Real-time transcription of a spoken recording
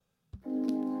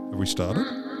we started?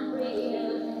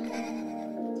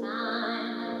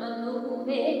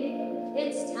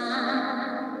 It's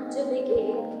time to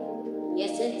begin.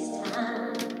 Yes, it's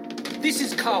time. This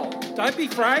is coal. Don't be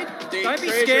afraid. Don't be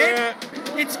scared.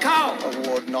 It's coal.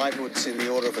 Award knighthoods in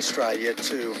the Order of Australia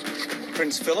to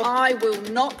Prince Philip. I will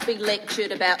not be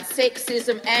lectured about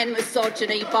sexism and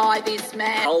misogyny by this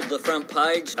man. Hold the front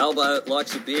page. Albo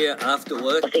likes a beer after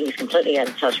work. I think he's completely out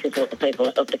of touch with what the people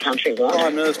of the country want.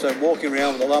 Prime Minister walking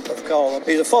around with a lump of coal.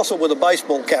 He's a fossil with a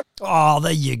baseball cap. Oh,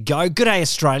 there you go. Good day,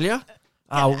 Australia.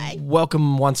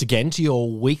 Welcome once again to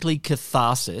your weekly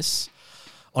catharsis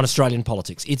on Australian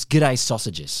politics. It's G'day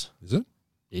Sausages. Is it?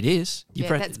 It is.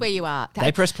 That's where you are.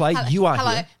 They press play. You are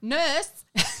hello, here. Nurse.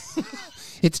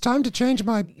 It's time to change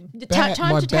my Time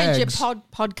to change your bags.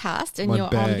 podcast, and My you're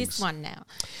on bags. this one now.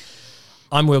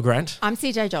 I'm Will Grant. I'm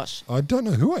CJ Josh. I don't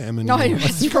know who I am anymore. I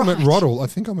that's think I'm at right.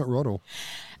 Roddle.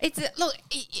 Look.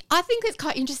 I think it's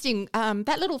quite interesting.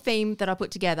 That little theme that I put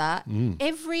together.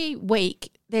 Every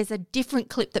week, there's a different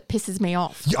clip that pisses me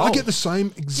off. Yeah, I get the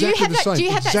same, exactly the same. Do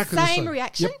you have exactly that the same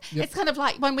reaction? Yep. It's kind of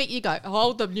like one week you go,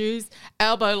 hold the news,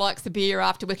 Albo likes a beer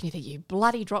after work, and you think, you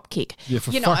bloody dropkick. Yeah,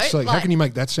 for fuck's sake, how can you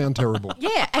make that sound terrible?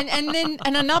 Yeah, and then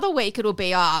another week it'll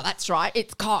be, that's right,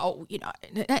 it's coal, You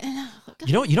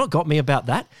know what got me about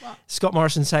that? What? Scott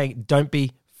Morrison saying, don't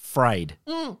be afraid.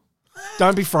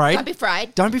 Don't be afraid. Don't be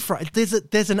afraid. Don't be afraid.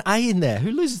 There's an A in there. Who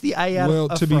loses the A out Well,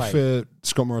 of to be afraid? fair,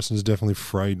 Scott Morrison's definitely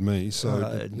frayed me.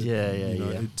 So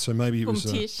yeah. So maybe it was.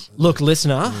 Tish. Look,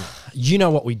 listener, you know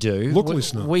what we do.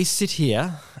 Listener. We sit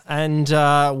here and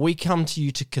we come to you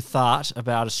to cathart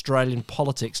about Australian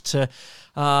politics to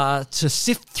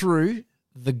sift through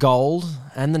the gold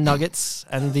and the nuggets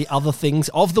and the other things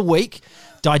of the week,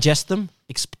 digest them,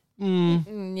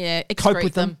 cope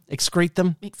with them, excrete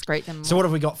them. Excrete them. So what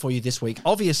have we got for you this week?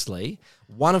 Obviously,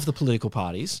 one of the political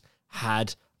parties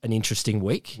had an interesting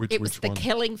week. It was the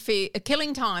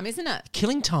killing time, isn't it?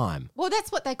 Killing time. Well,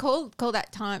 that's what they call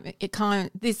that time.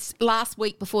 This last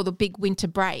week before the big winter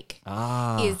break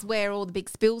is where all the big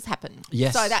spills happen.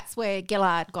 Yes. So that's where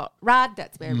Gillard got Rudd.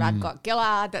 That's where Rudd got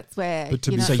Gillard. That's where. But to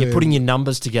be So fair, you're putting your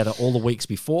numbers together all the weeks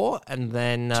before, and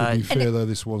then To be fair, though,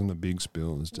 this wasn't a big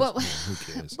spill. It's just, Well-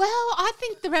 who cares? Well, I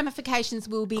think the ramifications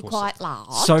will be quite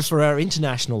large. So for our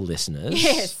international listeners,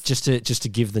 Yes. just to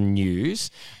give the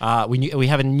news, we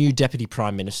have a new deputy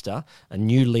prime minister, a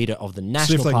new leader of the See if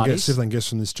national they can parties. guess. See if they can guess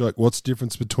from this joke. What's the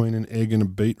difference between an egg and a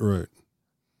beetroot?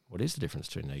 What is the difference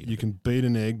between You can beat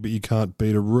an egg, but you can't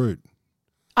beat a root.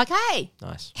 Okay.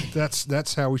 Nice.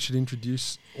 That's how we should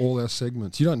introduce all our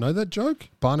segments. You don't know that joke?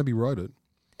 Barnaby wrote it.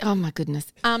 Oh my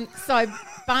goodness. So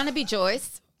Barnaby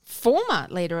Joyce, former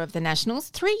leader of the Nationals,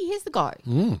 3 years ago.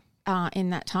 In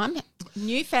that time,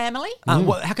 new family.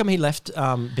 How come he left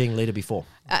being leader before?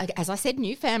 As I said,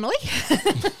 new family.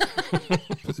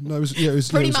 No, it was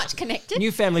Pretty much connected.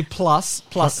 New family plus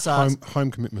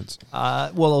home commitments.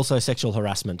 also sexual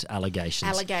harassment allegations.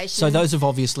 Allegations. So those have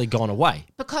obviously gone away.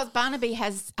 Because Barnaby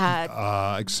has.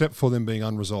 Except for them being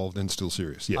unresolved and still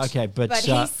serious. Yes. Okay, But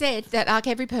he said that, like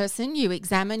every person, you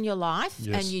examine your life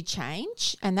and you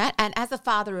change, and as a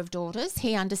father of daughters,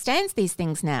 he understands these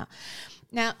things now.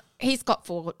 Now he's got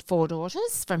four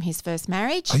daughters from his first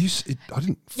marriage. I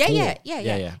didn't.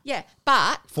 Yeah.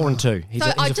 But 4 and 2. He's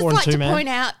so a I just 4 and like 2 to man. point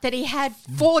out that he had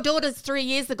 4 daughters 3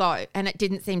 years ago, and it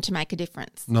didn't seem to make a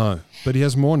difference. No, but he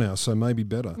has more now, so maybe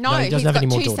better. No, he doesn't he's have got any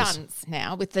more 2 daughters. sons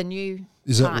now with the new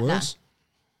Is that partner. worse?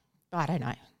 I don't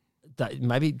know.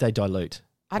 Maybe they dilute.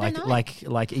 I don't know.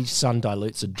 Like each son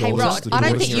dilutes a Hey, daughter. Rod, the I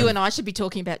don't daughters. think you and I should be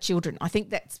talking about children. I think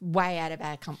that's way out of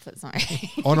our comfort zone.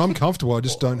 Oh, and I'm comfortable. I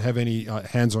just don't have any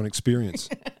hands-on experience,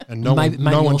 and no maybe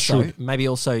one also, should. Maybe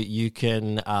also you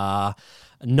can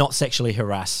not sexually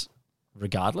harass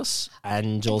regardless,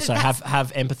 and also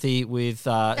have empathy with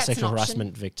an sexual option.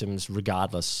 harassment victims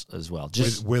regardless as well.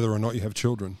 Just Whether or not you have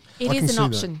children, It I can is see an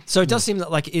that. option. so it does seem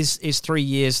that is 3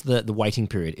 years the waiting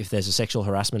period if there's a sexual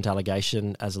harassment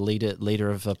allegation as a leader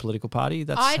of a political party.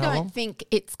 That's I how don't long? think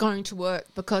it's going to work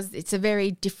because it's a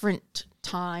very different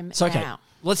time So okay, now.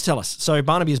 let's tell us. So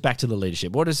Barnaby is back to the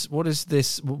leadership. What is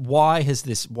this? Why has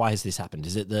this happened?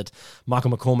 Is it that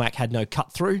Michael McCormack had no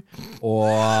cut through, or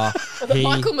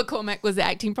Michael McCormack was the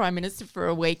acting prime minister for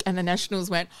a week, and the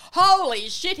Nationals went, "Holy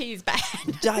shit, he's bad."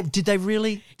 Did they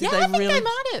really? I think they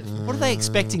might have. What are they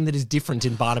expecting that is different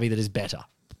in Barnaby that is better?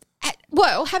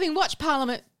 Well, having watched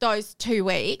Parliament those 2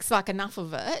 weeks, like enough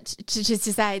of it, to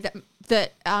say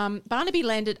that Barnaby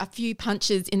landed a few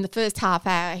punches in the first half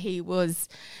hour. He was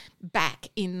back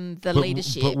in the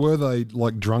leadership. But were they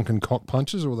like drunken cock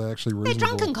punches, or were they actually They're reasonable?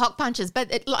 drunken cock punches,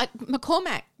 but like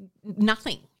McCormack,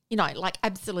 nothing. like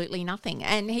absolutely nothing.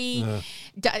 And the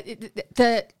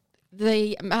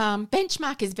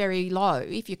benchmark is very low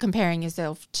if you're comparing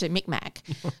yourself to Mick Mac.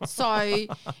 So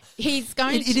he's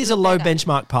going to It is a do low better.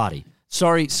 benchmark party.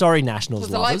 Sorry, Nationals It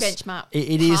was a low lovers. benchmark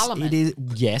It is. parliament. It is.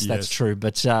 Yes, that's true.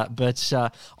 But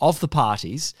of the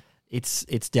parties,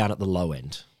 it's down at the low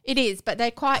end. It is, but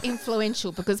they're quite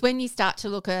influential because when you start to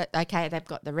look at, okay, they've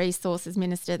got the resources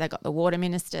minister, they've got the water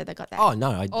minister, they've got that. Oh,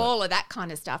 no. All of that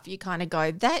kind of stuff. You kind of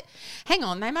go, hang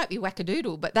on, they might be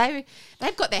wackadoodle, but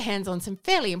they've got their hands on some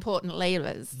fairly important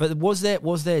levers. But was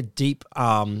there deep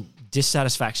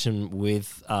dissatisfaction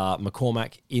with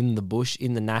McCormack in the bush,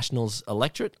 in the Nationals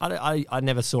electorate? I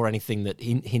never saw anything that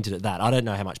hinted at that. I don't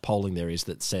know how much polling there is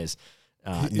that says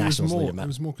Nationals leader Matt. It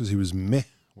was more because he was meh,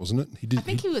 wasn't it? I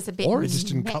think he was a bit... Or he just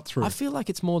didn't cut through. I feel like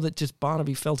it's more that just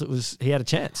Barnaby felt he had a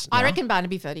chance. I No? reckon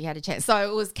Barnaby thought he had a chance.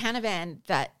 So it was Canavan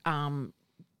that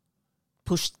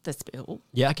pushed the spill.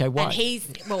 Yeah, okay, why? And he's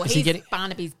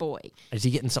Barnaby's boy. Is he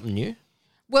getting something new?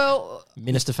 Well,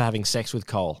 Minister for having sex with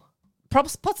Cole.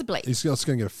 possibly. He's just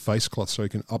going to get a face cloth so he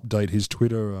can update his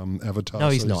Twitter avatar. No,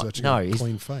 he's so not. actually No, got a he's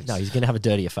clean face. No, he's going to have a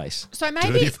dirtier face. So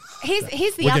maybe here's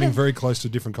the We're other... getting very close to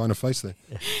a different kind of face there.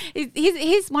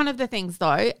 Here's one of the things,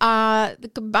 though.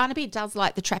 Barnaby does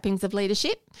like the trappings of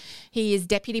leadership. He is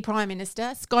Deputy Prime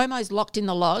Minister. ScoMo's locked in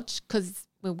the lodge because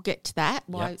we'll get to that,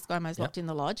 why ScoMo's locked in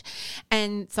the lodge.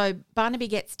 And so Barnaby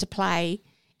gets to play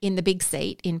in the big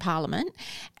seat in Parliament.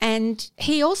 And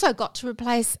he also got to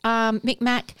replace Mick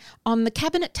Mac on the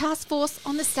Cabinet Task Force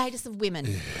on the Status of Women.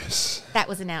 Yes. That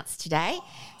was announced today.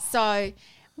 So,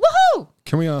 woohoo!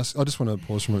 Can we ask, I just want to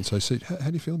pause for a moment and say, Sid, how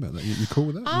do you feel about that? You cool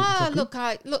with that? Is that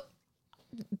good? Look,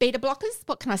 beta blockers.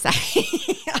 What can I say?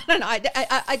 I don't know.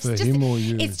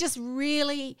 It's just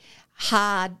really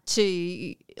hard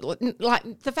to like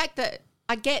the fact that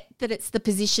I get that it's the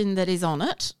position that is on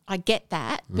it. I get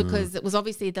that because it was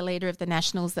obviously the leader of the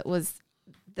Nationals that was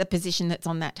the position that's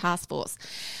on that task force.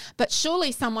 But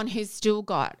surely someone who's still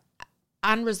got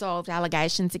unresolved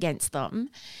allegations against them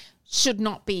should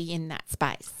not be in that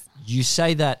space. You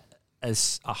say that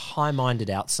as a high-minded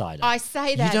outsider. I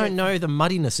say that. You don't know the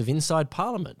muddiness of inside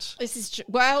Parliament. This is true.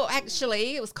 Well,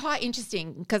 actually, it was quite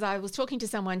interesting because I was talking to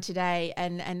someone today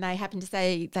and they happened to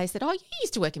say, they said, oh, you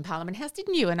used to work in Parliament House,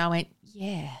 didn't you? And I went,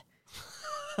 yeah.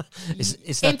 Is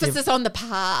that Emphasis on the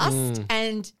past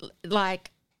and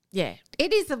like, yeah,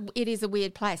 it is a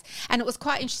weird place. And it was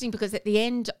quite interesting because at the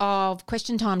end of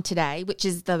Question Time today, which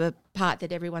is the part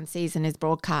that everyone sees and is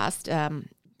broadcast,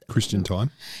 Christian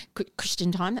time.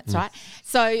 Christian time, that's right.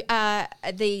 So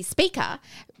the Speaker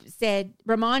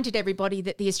reminded everybody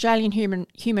that the Australian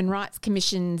Human Rights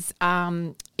Commission's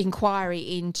inquiry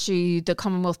into the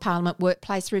Commonwealth Parliament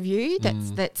Workplace Review,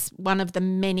 that's one of the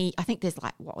many, I think there's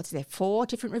 4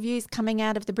 different reviews coming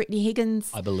out of the Brittany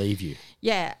Higgins. I believe you.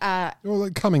 Yeah. Well,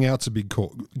 coming out's a big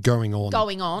call. Going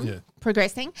on. Yeah.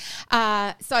 Progressing.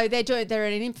 So they're at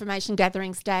an information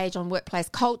gathering stage on workplace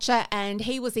culture, and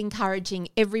he was encouraging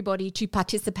everybody to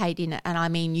participate in it. And I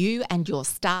mean you and your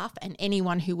staff and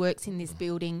anyone who works in this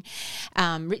building.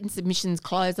 Written submissions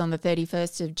close on the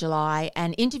 31st of July,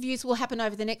 and interviews will happen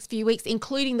over the next few weeks,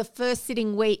 including the first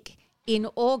sitting week in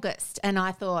August. And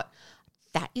I thought,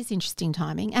 that is interesting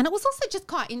timing. And it was also just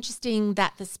quite interesting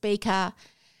that the Speaker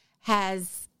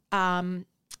has,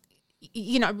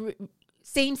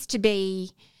 seems to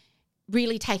be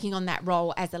really taking on that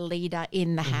role as a leader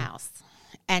in the House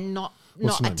and not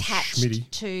attached Schmitty?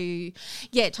 to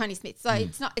Tony Smith. So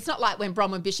it's not like when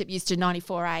Bronwyn Bishop used to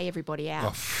 94A everybody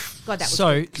out. God, that was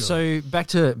good. So back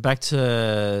to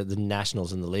the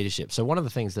Nationals and the leadership. So one of the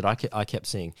things that I kept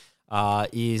seeing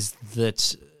is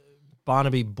that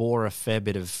Barnaby bore a fair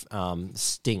bit of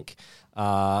stink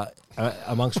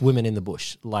amongst women in the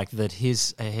bush, like that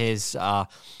his I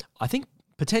think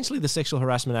potentially the sexual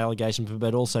harassment allegation,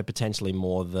 but also potentially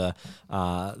more the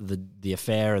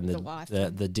affair and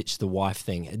the ditch the wife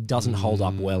thing. It doesn't hold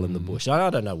up well in the bush. I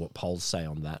don't know what polls say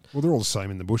on that. Well, they're all the same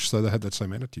in the bush, so they have that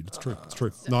same attitude. It's true. It's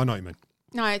true. No, I know what you mean.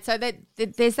 No, so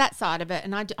there's that side of it,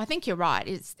 and I think you're right.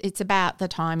 It's about the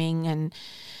timing, and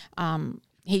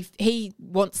he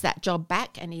wants that job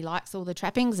back, and he likes all the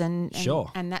trappings, and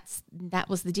sure, and that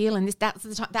was the deal, and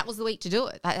that was the week to do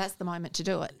it. That's the moment to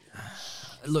do it.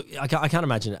 Look, I can't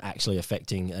imagine it actually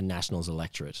affecting a Nationals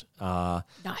electorate. No.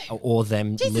 Or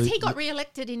them... Jesus, he got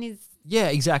re-elected in his... Yeah,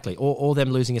 exactly. Or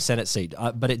them losing a Senate seat.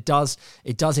 But it does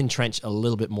entrench a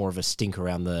little bit more of a stink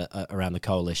around the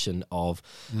coalition of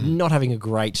not having a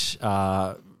great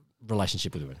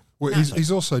relationship with women. Well,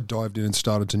 he's also dived in and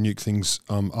started to nuke things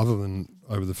other than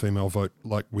over the female vote,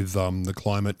 like with the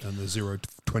climate and the 0 to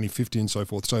 2050 and so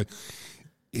forth. So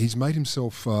he's made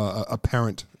himself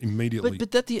apparent immediately.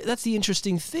 But that's the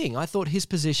interesting thing. I thought his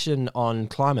position on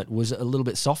climate was a little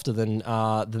bit softer than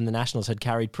the Nationals had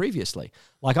carried previously.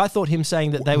 Like, I thought him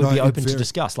saying that they would be open to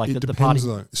discuss. Like, it the party. depends,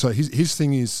 though. So his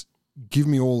thing is, give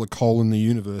me all the coal in the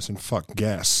universe and fuck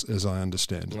gas, as I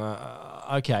understand.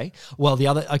 Okay. Well,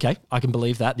 I can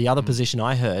believe that. The other position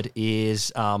I heard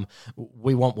is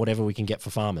we want whatever we can get for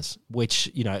farmers, which,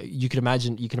 you can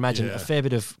imagine a fair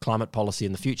bit of climate policy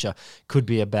in the future could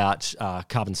be about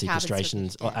carbon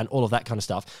sequestrations and all of that kind of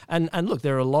stuff. And look,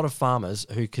 there are a lot of farmers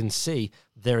who can see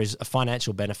there is a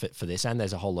financial benefit for this, and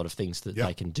there's a whole lot of things that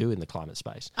they can do in the climate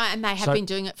space. And they have been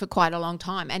doing it for quite a long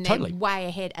time, and they're way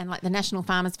ahead. And like the National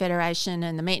Farmers Federation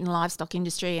and the meat and livestock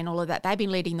industry and all of that, they've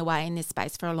been leading the way in this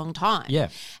space for a long time. Yeah.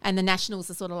 And the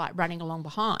Nationals are sort of like running along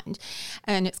behind,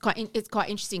 and it's quite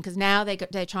interesting because now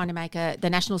they're trying to the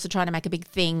Nationals are trying to make a big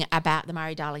thing about the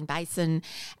Murray-Darling Basin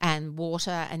and water,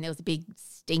 and there was a big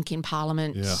stink in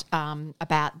Parliament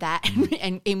about that,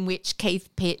 and in which Keith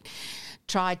Pitt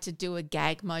tried to do a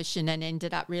gag motion and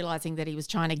ended up realising that he was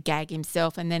trying to gag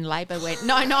himself, and then Labor went,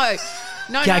 no,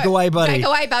 gag away, buddy. Gag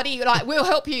away, buddy. Like, we'll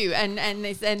help you. And then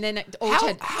it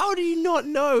all how do you not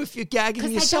know if you're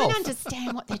gagging yourself? Because they don't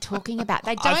understand what they're talking about.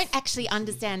 They don't actually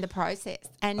understand the process.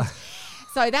 And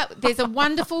so there's a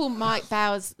wonderful Mike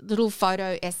Bowers little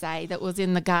photo essay that was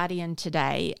in The Guardian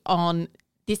today on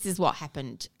this is what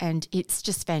happened, and it's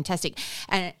just fantastic.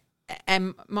 And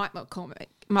Michael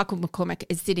McCormack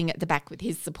is sitting at the back with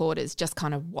his supporters just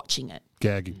kind of watching it.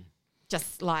 Gagging.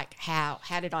 Just like, how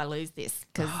did I lose this?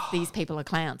 Because these people are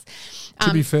clowns.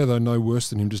 To be fair, though, no worse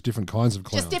than him, just different kinds of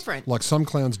clowns. Just different. Like, some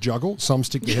clowns juggle, some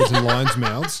stick their heads in lions'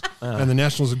 mouths, and the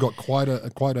Nationals have got quite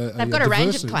a They've got a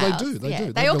range of clowns. They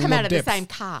do. They all come out of the same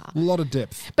car. A lot of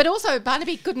depth. But also,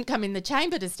 Barnaby couldn't come in the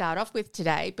chamber to start off with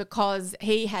today because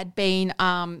he had been,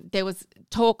 there was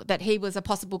talk that he was a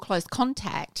possible close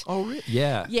contact. Oh, really?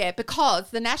 Yeah. Yeah, because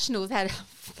the Nationals had a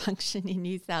function in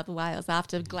New South Wales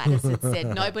after Gladys had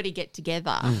said nobody get together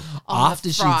on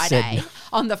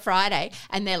the Friday,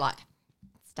 and they're like,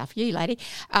 stuff you, lady.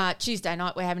 Tuesday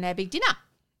night we're having our big dinner.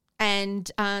 And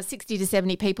 60 to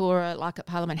 70 people were like at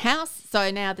Parliament House.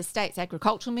 So now the state's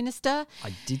agricultural minister,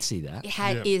 I did see that,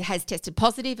 has tested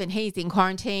positive, and he's in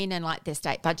quarantine, and like their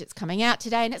state budget's coming out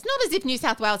today. And it's not as if New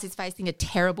South Wales is facing a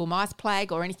terrible mice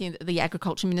plague or anything that the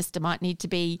agriculture minister might need to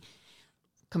be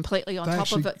completely on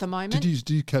top of at the moment. Did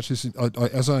you catch this?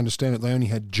 As I understand it, they only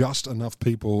had just enough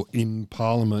people in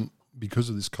Parliament because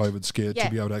of this COVID scare to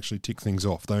be able to actually tick things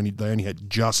off. They only had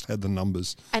the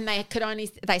numbers. And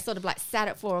they sort of like sat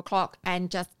at 4 o'clock and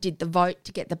just did the vote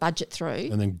to get the budget through.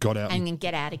 And then got out and then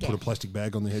get out again. Put a plastic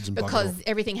bag on their heads and bugger because off.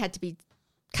 everything had to be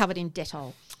covered in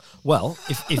Dettol. Well,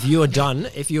 if you are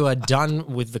done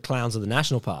with the clowns of the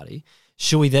National Party,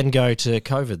 should we then go to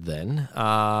COVID then?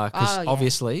 Because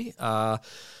obviously,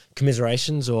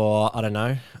 commiserations, or I don't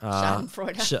know.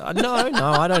 Schadenfreude.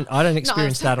 No, I don't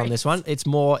experience that on this one. It's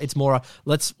more.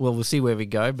 We'll see where we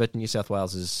go. But New South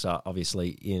Wales is obviously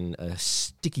in a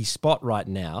sticky spot right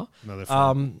now. No, they're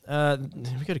fine.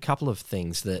 We've got a couple of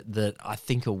things that I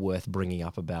think are worth bringing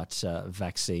up about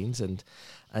vaccines,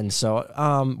 and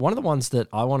so one of the ones that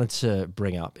I wanted to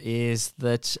bring up is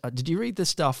that did you read the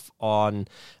stuff on?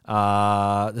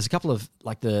 There's a couple of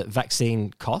like the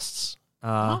vaccine costs.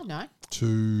 No.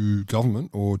 To government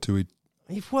or to it?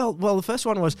 Well, the first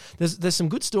one was there's some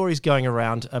good stories going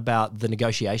around about the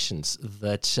negotiations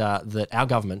that our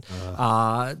government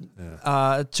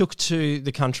took to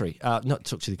the country,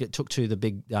 took to the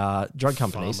big drug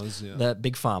companies, farmers, the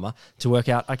big pharma, to work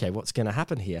out what's going to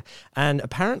happen here. And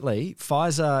apparently,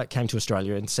 Pfizer came to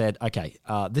Australia and said,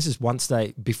 this is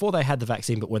before they had the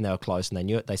vaccine, but when they were close and they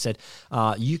knew it, they said,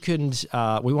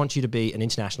 we want you to be an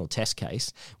international test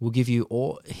case. We'll give you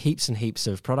heaps and heaps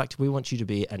of product. We want you to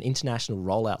be an international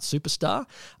rollout superstar.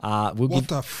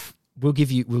 We'll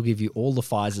give you all the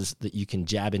Pfizers that you can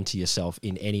jab into yourself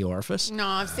in any orifice. No,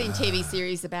 I've seen TV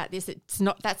series about this.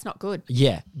 That's not good.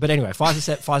 Yeah, but anyway,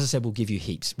 Pfizer said we'll give you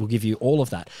heaps. We'll give you all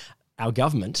of that. Our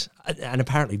government, and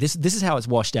apparently this is how it's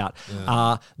washed out.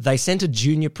 They sent a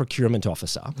junior procurement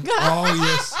officer. Oh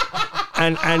yes.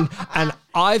 And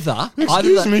either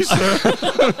Excuse me, sir.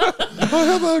 I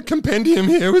have a compendium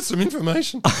here with some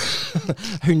information.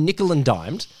 Who nickel and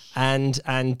dimed and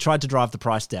tried to drive the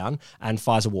price down, and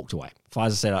Pfizer walked away.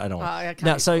 Pfizer said, I don't want.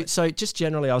 Now, so just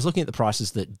generally, I was looking at the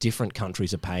prices that different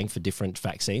countries are paying for different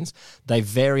vaccines. They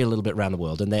vary a little bit around the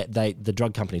world, and the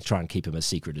drug companies try and keep them as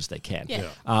secret as they can.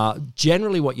 Yeah.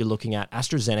 Generally, what you're looking at,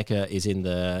 AstraZeneca is in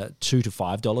the $2 to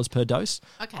 $5 per dose.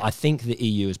 Okay. I think the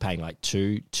EU is paying like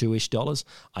 $2-ish.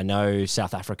 I know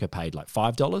South Africa paid like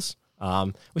 $5.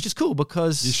 which is cool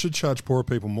because You should charge poorer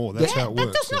people more. That's how it that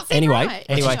works. does not seem Anyway, right.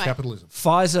 anyway. Capitalism.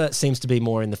 Pfizer seems to be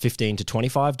more in the $15 to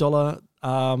 $25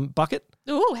 bucket.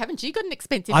 Oh, haven't you got an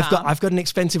expensive I've arm? got an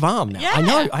expensive arm now.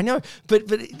 Yeah. I know. But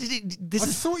this I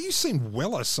is. thought you seemed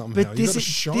weller somehow. But You this got a is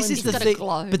shine this is to the you. got a thing.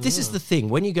 glow. But this is the thing.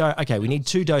 When you go, okay, we need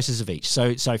 2 doses of each.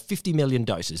 So 50 million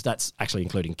doses. That's actually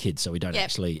including kids. So we don't Yep,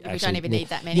 actually we don't even need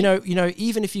that many. You know,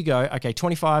 even if you go, okay,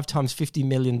 25 times 50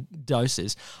 million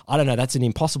doses. I don't know. That's an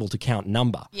impossible to count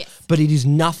number. Yes. But it is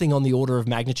nothing on the order of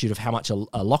magnitude of how much a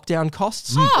lockdown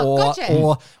costs, Oh,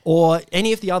 gotcha. or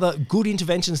any of the other good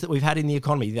interventions that we've had in the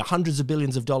economy. The hundreds of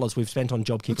billions of dollars we've spent on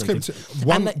JobKeeper. Let's and keep things. it-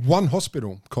 One, And they- one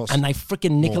hospital costs. and they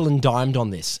freaking nickel and dimed on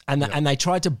this, and they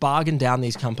tried to bargain down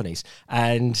these companies,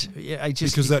 and I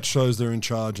just because that shows they're in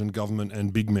charge and government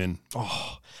and big men.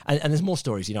 and there's more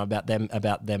stories, you know, about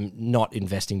them not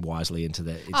investing wisely into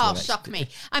their. Oh, shock me!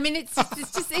 I mean, it's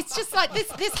just like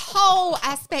this whole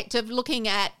aspect of looking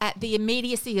at the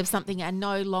immediacy of something and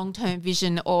no long term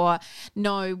vision or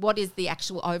no what is the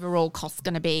actual overall cost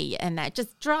going to be, and that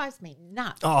just drives me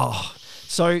nuts. Oh,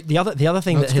 so the other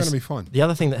thing No, that it's has gonna be fine. The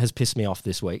other thing that has pissed me off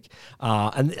this week,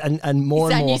 and more Is that and a more.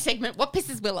 new segment? What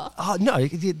pisses Will off? Oh no,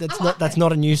 that's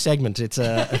not a new segment. It's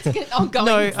a Ongoing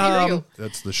no. serial.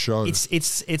 That's the show.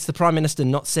 It's the Prime Minister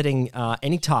not setting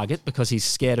any target because he's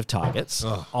scared of targets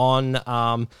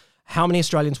on how many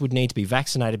Australians would need to be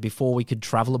vaccinated before we could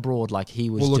travel abroad like he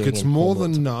was well, look, doing it's in more Cornwall.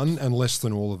 than none and less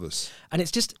than all of us. And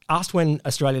it's just asked when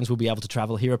Australians will be able to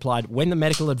travel. He replied, when the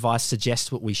medical advice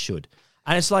suggests what we should.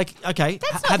 And it's like, okay.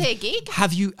 That's not their gig.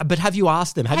 Have you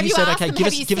asked them? Have you said, asked okay, them? give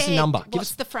Have us you give us a said, number. Give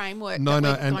What's us the framework? No,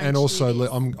 that we're going and to also do this?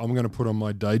 I'm going to put on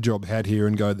my day job hat here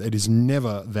and go, it is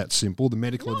never that simple. The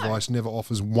medical advice never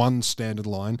offers one standard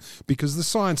line because the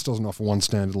science doesn't offer one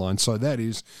standard line. So that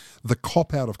is the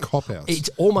cop-out of cop-outs. It's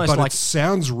almost but like- it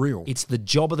sounds real. It's the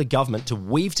job of the government to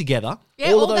weave together Yeah,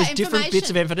 all of all those that different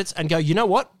bits of information. evidence and go, you know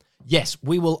what? Yes,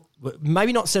 we will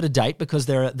maybe not set a date because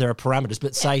there are parameters,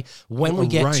 but say when we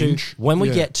get range,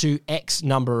 get to X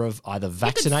number of either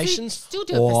vaccinations still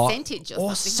do a or percentage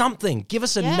or something. Give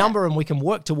us a Yeah. number and we can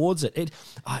work towards it.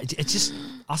 It's just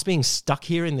us being stuck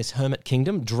here in this hermit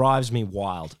kingdom drives me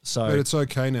wild. So But it's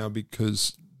okay now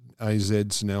because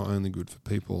AZ's now only good for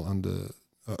people under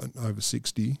over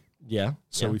 60. yeah.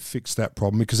 So yeah. we fixed that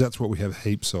problem because that's what we have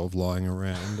heaps of lying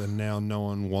around, and now no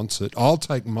one wants it. I'll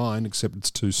take mine, except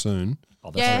it's too soon.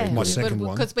 Oh, that's Yeah, very my good. second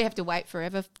one. because we have to wait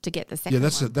forever to get the second Yeah,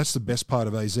 that's one. that's the best part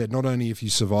of AZ. Not only if you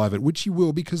survive it, which you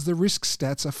will, because the risk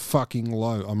stats are fucking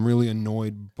low. I'm really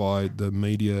annoyed by the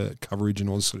media coverage and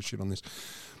all this sort of shit on this.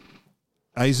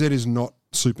 AZ is not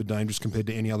super dangerous compared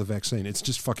to any other vaccine. It's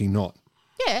just fucking not.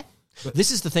 Yeah.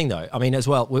 This is the thing, though. I mean, as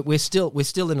well, we're still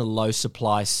in a low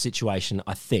supply situation.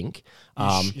 I think,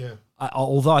 yeah.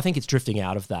 although I think it's drifting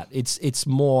out of that. It's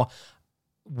more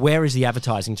where is the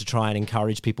advertising to try and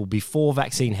encourage people before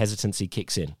vaccine hesitancy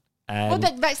kicks in. Well, And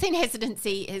but vaccine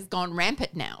hesitancy has gone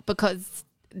rampant now because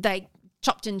they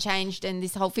chopped and changed and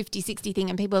this whole 50-60 thing,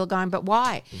 and people are going, but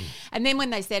why? And then when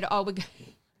they said, oh,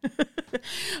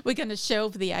 we're going to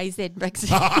shelve the AZ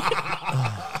vaccine.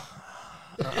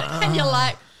 And you're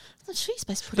like, I'm sure you're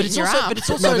supposed to put but it it's in your also arm. but it's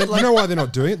also No, like, you know why they're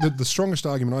not doing it? The strongest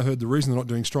argument I heard, the reason they're not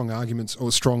doing strong arguments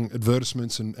or strong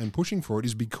advertisements and pushing for it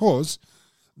is because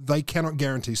they cannot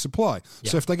guarantee supply.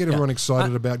 So if they get everyone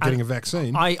excited about getting a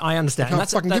vaccine, I understand. They can't And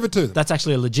fucking give it to them. That's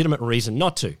actually a legitimate reason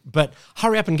not to. But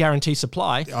hurry up and guarantee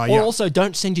supply, or yeah. also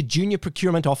don't send your junior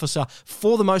procurement officer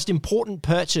for the most important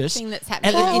purchase. Thing that's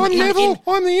happening. oh, I'm Neville,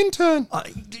 I'm the intern.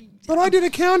 But I did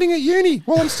accounting at uni.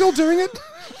 Well, I'm still doing it.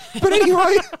 But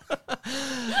anyway,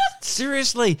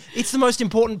 Seriously, it's the most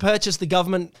important purchase the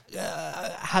government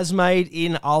has made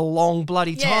in a long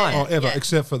bloody time. oh, ever,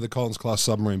 except for the Collins class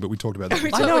submarine. But we talked about that.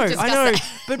 I know, discuss I know, that.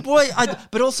 but boy,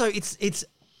 but also it's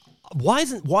why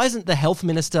isn't the health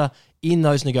minister in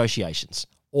those negotiations,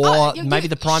 or maybe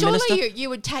the prime minister? Surely you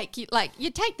would take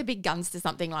you'd take the big guns to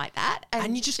something like that,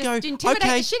 And you just go, intimidate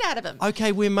okay, the shit out of them.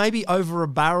 Okay, we're maybe over a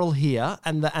barrel here,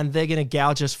 and they're going to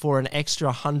gouge us for an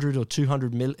extra $100 or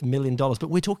 $200 million, but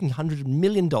we're talking $100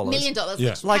 million. $1 million. Yeah.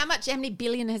 Which, Like- how many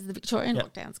billion has the Victorian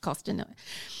lockdowns cost? And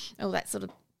all that sort of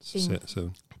thing.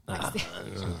 Seven.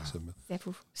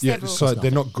 Several. Yeah, so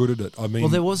they're not good at it. I mean, Well,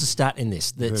 there was a stat in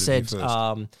this heard that it said,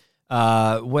 here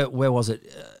where was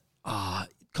it?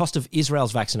 Cost of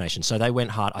Israel's vaccination. So they went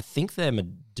hard. I think they're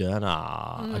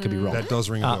Moderna. I could be wrong. that does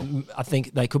ring a bell. I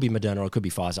think they could be Moderna or it could be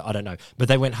Pfizer. I don't know. But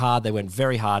they went hard. They went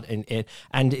very hard.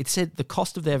 And it said the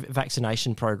cost of their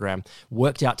vaccination program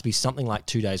worked out to be something like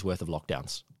 2 days worth of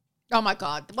lockdowns. Oh my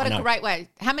God! What I a know. great way.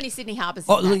 How many Sydney Harbours?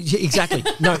 Oh, is that? yeah, exactly.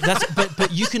 No, that's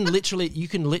but you can literally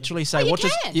say you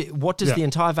what does Yeah. the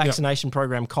entire vaccination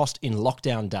program cost in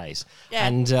lockdown days? Yeah.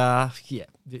 And Yeah.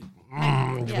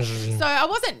 So I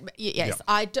wasn't. Yes,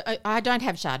 I don't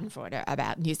have Schadenfreude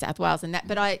about New South Wales and that,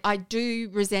 but I do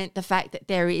resent the fact that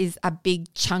there is a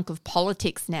big chunk of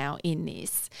politics now in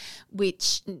this,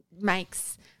 which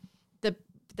makes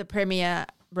the Premier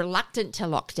reluctant to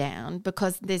lock down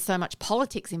because there's so much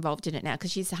politics involved in it now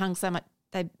because she's hung so much.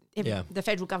 The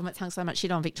federal government's hung so much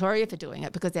shit on Victoria for doing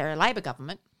it because they're a Labor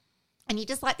government. And you're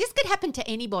just like, this could happen to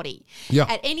anybody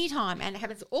at any time, and it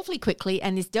happens awfully quickly.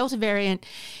 And this Delta variant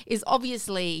is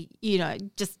obviously,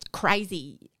 just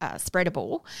crazy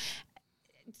spreadable.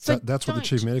 So That's what the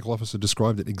chief medical officer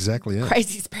described it exactly as.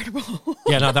 Crazy spreadable.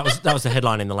 yeah, no, that was the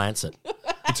headline in the Lancet.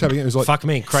 It's happening. It was like, Fuck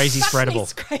me, crazy spreadable.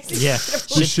 It's crazy Yeah,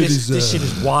 spreadable. this shit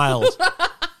is wild.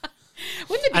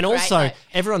 Wouldn't it be And great, also, though?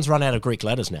 everyone's run out of Greek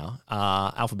letters now.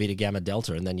 Alpha, beta, gamma,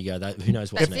 delta, and then you go, who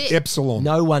knows what's That's next? it. Epsilon.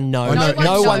 No one knows. I know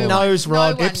No one Epsilon. knows, Rod.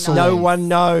 No one Epsilon. knows. No one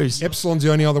knows. Epsilon's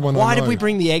the only other one I Why know. did we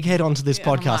bring the egghead onto this Oh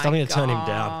podcast? my I'm going to turn him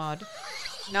down. God.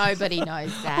 Nobody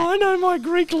knows that. I know my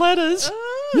Greek letters.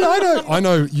 Yeah, I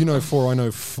know. You know 4, I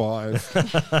know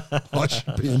 5. I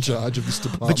should be in charge of this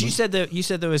department. But you said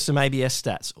there was some ABS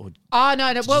stats. Or Oh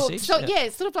no! Well, see? so Yeah.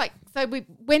 it's sort of like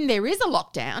when there is a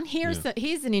lockdown. Here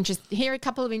are a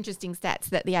couple of interesting stats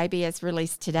that the ABS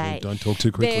released today. Don't talk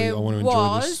too quickly. There I want to enjoy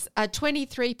was this. a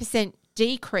 23%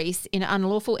 decrease in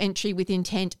unlawful entry with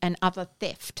intent and other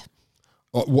theft.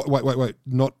 Oh, wait.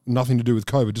 Nothing to do with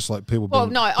COVID, just like people Well,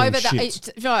 being no, being over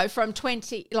shits. from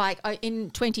 20 in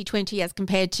 2020 as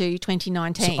compared to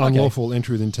 2019. So unlawful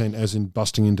entry with intent, as in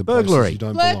busting into Burglary. places you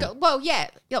don't belong. Well, yeah.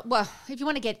 Well, if you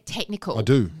want to get technical, I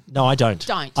do. no, I don't.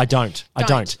 Don't. I don't.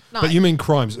 No. But you mean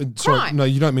crimes? Sorry, Crime. no,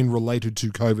 you don't mean related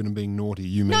to COVID and being naughty.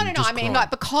 You mean No. just I mean, crime.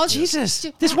 like because Jesus,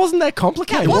 this wasn't that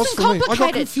complicated. It wasn't for me. I got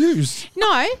complicated. confused.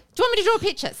 No. Do you want me to draw a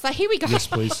picture? So here we go. Yes,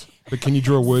 please. But can you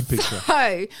draw a word picture?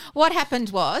 So what happened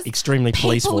was Extremely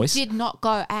police people voice. did not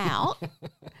go out,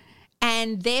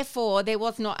 and therefore there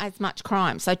was not as much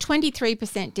crime. So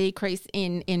 23% decrease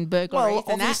in burglaries Well,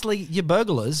 and that, obviously, your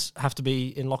burglars have to be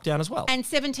in lockdown as well. and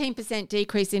 17%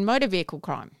 decrease in motor vehicle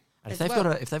crime. And if as they've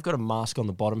well. got a mask on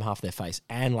the bottom half of their face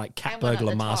and like cat And one at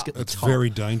burglar the mask top. at the It's top, very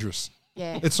dangerous.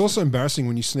 Yeah. It's also embarrassing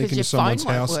when you sneak 'Cause into your phone someone's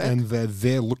won't house work. and they're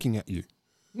there looking at you.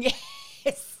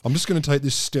 Yes. I'm just going to take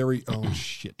this stereo. Oh,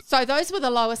 shit. So those were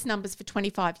the lowest numbers for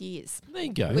 25 years, there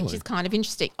you go. which is kind of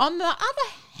interesting. On the other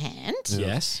hand,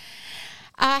 Yes.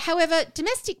 however,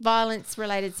 domestic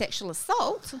violence-related sexual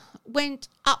assault went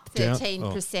up Down?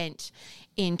 13%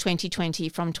 in 2020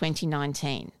 from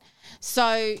 2019.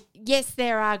 So, yes,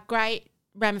 there are great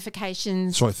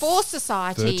ramifications Sorry, for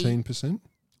society. 13%?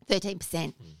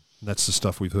 13%. That's the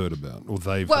stuff we've heard about, or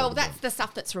they've Well, heard that's about. the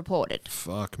stuff that's reported.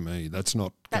 Fuck me. That's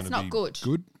not That's gonna not be good.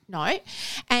 Good? No.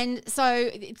 And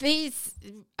so these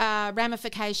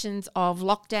ramifications of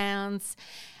lockdowns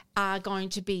are going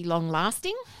to be long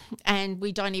lasting, and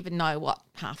we don't even know what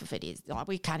half of it is. Like,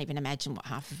 we can't even imagine what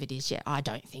half of it is yet, I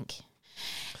don't think.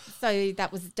 So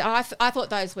that was, I thought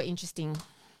those were interesting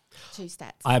two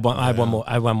stats. I had one more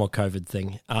COVID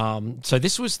thing. So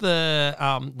this was the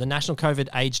National COVID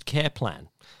Aged Care Plan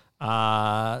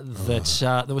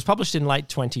that was published in late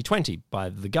 2020 by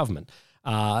the government.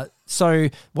 So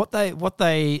what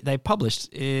they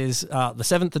published is the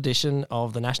 7th edition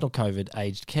of the National COVID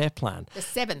Aged Care Plan. The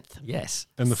 7th. Yes.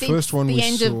 And the Since first one the we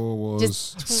end saw of was...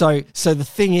 just- So the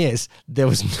thing is, there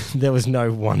was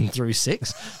no 1 through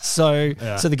 6. So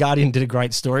the Guardian did a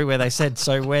great story where they said,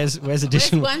 so where's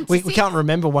edition? 1 to We 6? can't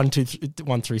remember 1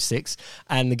 through 6,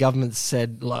 and the government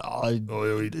said, like,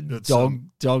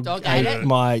 dog ate ate it?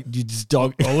 my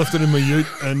dog. I left it in my ute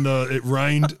and it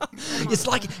rained. It's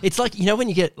like when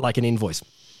you get like an invoice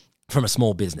from a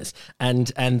small business and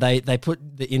they put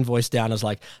the invoice down as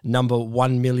like number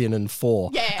 1,000,004.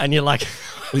 Yeah. And you're like,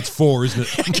 It's 4, isn't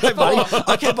it?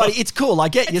 okay, buddy, it's cool. I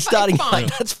get you're starting fine.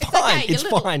 late. That's It's fine. okay, you're It's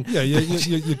little. fine. Yeah,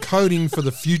 you're coding for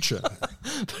the future.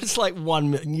 But it's like 1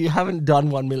 million. You haven't done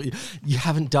 1 million. You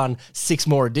haven't done 6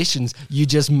 more editions. You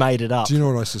just made it up. Do you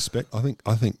know what I suspect? I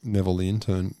think Neville the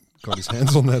intern got his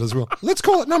hands on that as well. Let's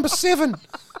call it number 7.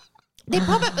 They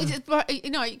probably,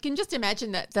 you can just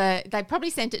imagine that they probably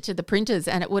sent it to the printers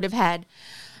and it would have had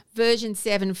version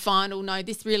 7 final. No,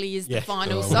 this really is the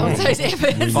final. So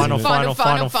 7. Final.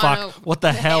 Fuck. What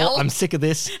the hell? I'm sick of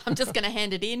this. I'm just going to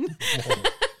hand it in.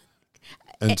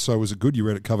 And so was it good? You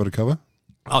read it cover to cover?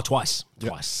 Oh, twice.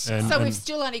 And, So we've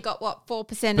still only got,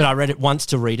 4%? But I read it once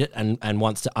to read it and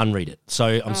once to unread it. So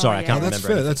I'm sorry, I can't that's remember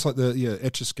fair. anything. That's like the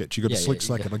Etch-a-Sketch. You got to slick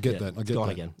slack it. I get that. I It's get gone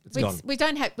that. again. It's gone.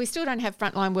 We still don't have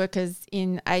frontline workers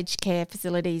in aged care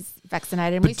facilities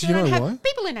vaccinated. And But we do still you don't know have why?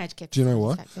 people in aged care Do you know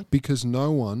facilities why? vaccinated. Because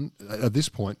no one at this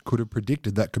point could have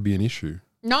predicted that could be an issue.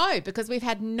 No, because we've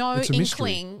had no It's a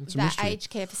mystery. inkling It's a that mystery. aged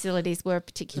care facilities were a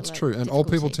particular. It's true. And old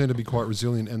people difficulty. tend to be quite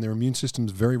resilient and their immune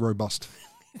system's very robust.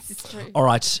 This is true. All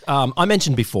right. I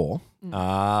mentioned before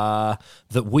that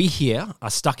we here are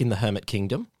stuck in the Hermit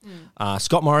Kingdom.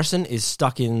 Scott Morrison is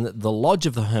stuck in the Lodge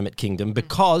of the Hermit Kingdom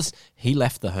because he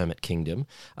left the Hermit Kingdom.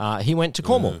 He went to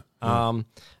Cornwall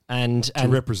and To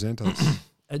represent us.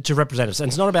 to represent us. And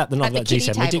it's not about At the about kiddie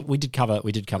G7. table. We did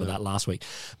cover that last week.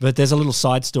 But there's a little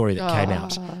side story that came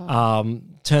out.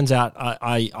 Turns out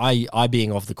I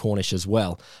being of the Cornish as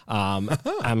well,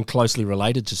 am closely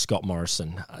related to Scott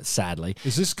Morrison, sadly.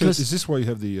 Is this why you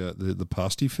have the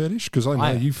pasty fetish? Because I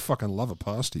know you fucking love a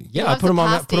pasty. Yeah, He I loves put them a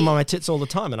on pasty. my tits all the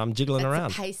time, and I'm jiggling That's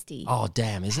around. a pasty. Oh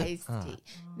damn, is it? Pasty.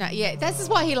 No, yeah, this is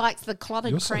why he likes the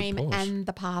clotted You're so cream posh. and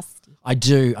the pasty. I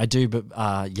do, but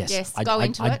yes. Yes, I, go I,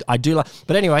 into I, it. I do like,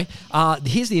 but anyway,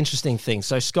 here's the interesting thing.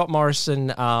 So Scott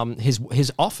Morrison,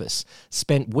 his office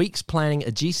spent weeks planning a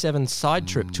G7 side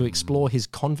trip to explore his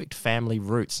convict family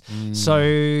roots.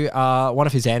 So one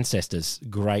of his ancestors,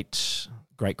 great.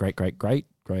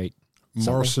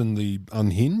 Morrison the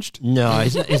Unhinged. No,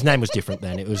 his name was different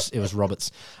then. It was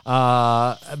Roberts.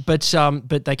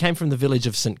 But they came from the village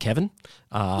of St. Kevin.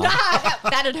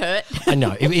 That'd hurt. I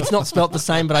know it's not spelt the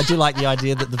same, but I do like the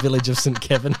idea that the village of St.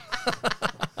 Kevin.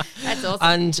 That's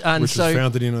awesome. And Which so was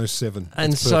founded in 07.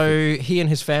 And That's so perfect. he and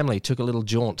his family took a little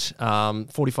jaunt,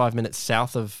 45 minutes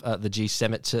south of the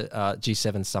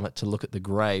G7 summit to look at the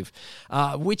grave,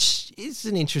 which is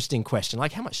an interesting question.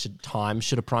 Like, how much time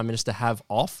should a prime minister have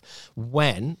off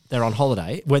when they're on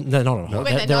holiday? When they're not on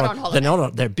holiday. When they're not on holiday. They're not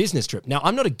on their business trip. Now,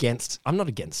 I'm not against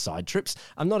side trips.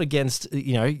 I'm not against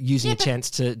using a chance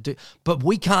to do. But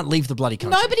we can't leave the bloody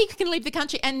country. Nobody can leave the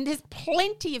country, and there's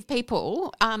plenty of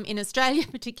people in Australia,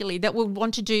 particularly, that would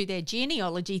want to do their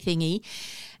genealogy thingy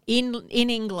in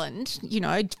England.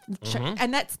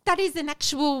 And that is an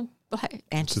actual.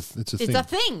 It's a It's thing. a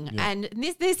thing, Yeah. and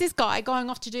there's this guy going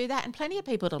off to do that, and plenty of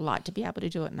people would like to be able to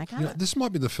do it, and they can't. Yeah, this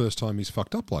might be the first time he's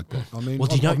fucked up like that. I mean, Well,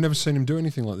 do you know- I've never seen him do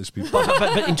anything like this before.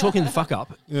 but in talking the fuck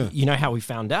up, Yeah. you know how we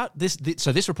found out? This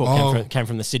report came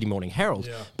from the Sydney Morning Herald,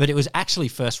 but it was actually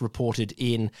first reported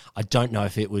in, I don't know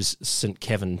if it was St.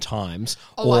 Kevin Times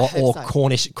Oh, I or hope so.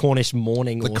 Cornish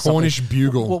Morning The or Cornish something.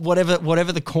 Bugle.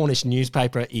 Whatever the Cornish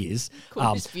newspaper is.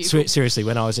 Cornish Bugle. Seriously,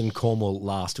 when I was in Cornwall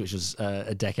last, which was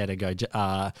a decade ago,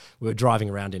 we were driving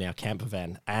around in our camper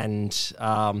van, and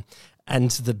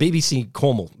the BBC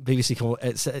Cornwall,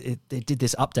 it did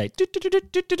this update.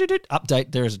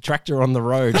 Update, there is a tractor on the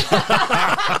road.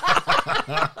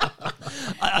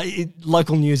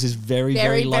 Local news is very,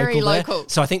 very local. Very there. local.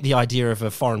 So I think the idea of a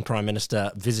foreign prime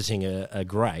minister visiting a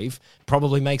grave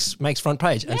probably makes front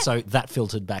page. And so that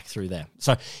filtered back through there.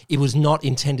 So it was not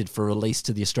intended for release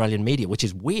to the Australian media, which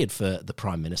is weird for the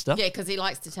prime minister. Yeah, because he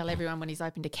likes to tell everyone when he's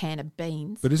opened a can of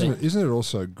beans. But isn't it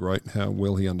also great how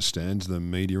well he understands the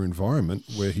media environment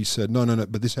where he said, no,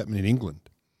 but this happened in England.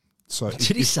 So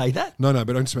Did he say that? No,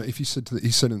 but I'm just saying, if he said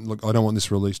look, I don't want this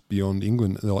released beyond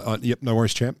England. They're like, yep, no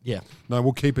worries, champ. Yeah. No,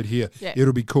 we'll keep it here. Yeah.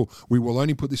 It'll be cool. We will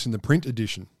only put this in the print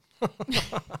edition.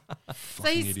 So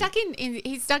he's stuck in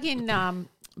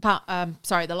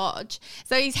the lodge.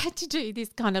 So he's had to do this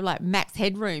kind of like Max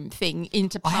Headroom thing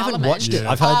into I Parliament. haven't watched it.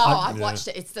 Yeah. I've watched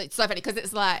it. It's so funny because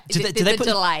it's like there's a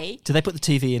delay. Do they put the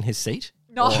TV in his seat?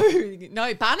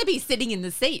 No, Barnaby's sitting in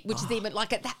the seat, which is even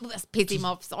like that must piss him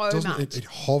off so Doesn't much. it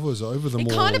hovers over them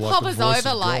It all. kind of like hovers the voice over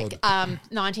of like God.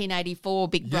 1984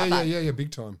 Big Brother. Yeah,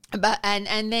 big time. But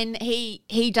and then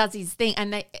he does his thing,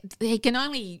 and he's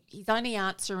only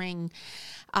answering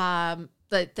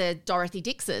the Dorothy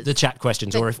Dixes. The chat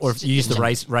questions, or if you use the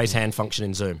raise hand function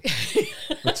in Zoom.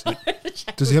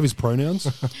 Does he have his pronouns?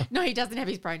 No, he doesn't have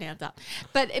his pronouns up.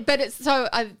 But it's so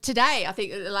today I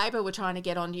think Labor were trying to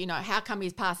get on. How come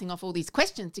he's passing off all these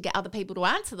questions to get other people to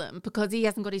answer them because he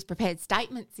hasn't got his prepared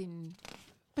statements in.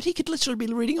 But he could literally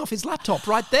be reading off his laptop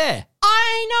right there.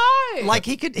 I know. Like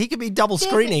he could be double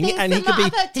screening, There's and he some could be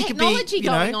other he could be technology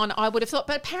going on. I would have thought,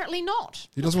 but apparently not.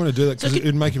 He doesn't want to do that because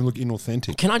it'd make him look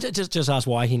inauthentic. Can I just ask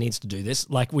why he needs to do this?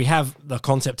 Like, we have the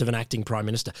concept of an acting prime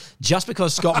minister. Just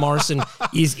because Scott Morrison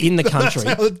is in the country,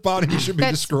 That's how the party should be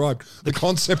described. The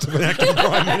concept of an acting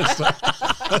prime minister.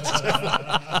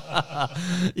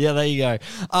 Yeah, there you go.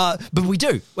 But we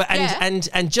do.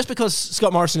 And just because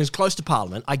Scott Morrison is close to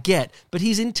Parliament, I get, but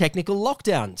he's in technical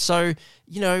lockdown. So,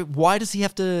 why does he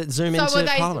have to zoom into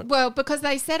Parliament? Well, because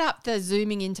they set up the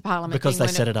zooming into Parliament. Because they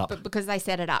set it up. Because they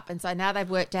set it up. And so now they've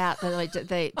worked out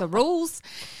the rules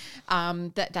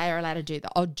that they are allowed to do, the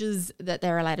odges that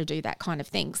they're allowed to do that kind of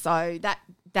thing. So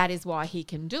that is why he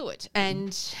can do it. And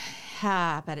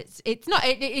but it's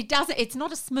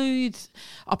not a smooth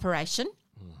operation.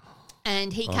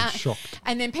 And he can't. Shocked.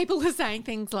 And then people are saying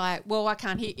things like, "Well, I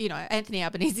can't hear." Anthony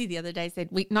Albanese the other day said,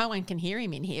 "No one can hear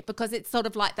him in here because it's sort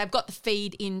of like they've got the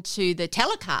feed into the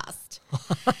telecast."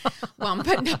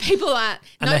 But people aren't.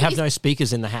 And they have no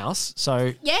speakers in the house,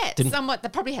 so somewhat. They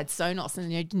probably had Sonos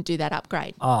and they didn't do that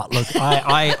upgrade. Oh, look,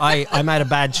 I made a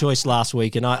bad choice last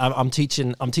week, and I'm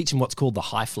teaching what's called the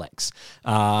HiFlex,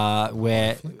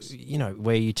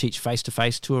 where you teach face to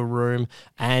face to a room,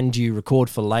 and you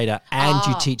record for later, and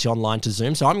you teach online to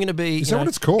Zoom. So I'm going to be. Is that what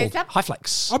it's called?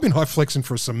 HiFlex. I've been high flexing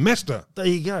for a semester. There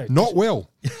you go. Not well.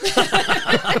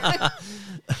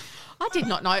 I did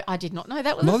not know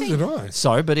that was a Neither thing. did I.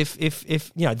 So, but if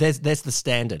there's the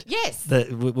standard. Yes.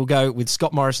 We'll go with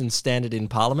Scott Morrison's standard in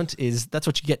Parliament that's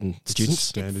what you're getting, students.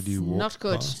 Standard you walk Not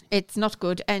good. past. It's not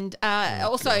good. And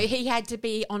also, he had to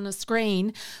be on a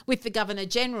screen with the Governor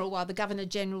General while the Governor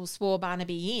General swore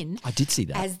Barnaby in. I did see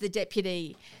that. As the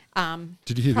Deputy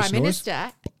Did you hear Prime this noise?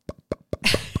 Minister.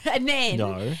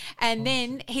 And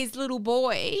then his little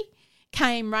boy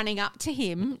came running up to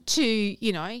him to,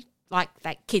 like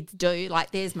that kids do, like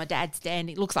there's my dad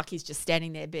standing. It looks like he's just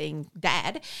standing there being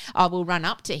dad. I will run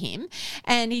up to him.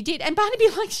 And he did. And Barnaby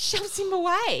shoves him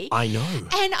away. I know.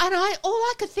 And all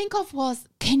I could think of was,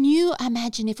 can you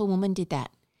imagine if a woman did that?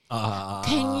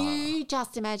 Can you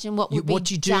just imagine what would be done?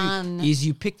 What you do is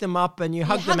you pick them up and you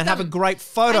hug them and have a great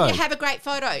photo. And you have a great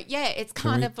photo. Yeah, it's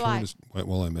kind of like... Wait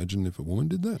while I imagine if a woman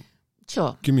did that.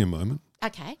 Sure. Give me a moment.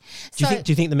 Okay. Do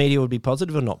you think the media would be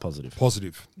positive or not positive?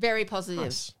 Positive. Very positive.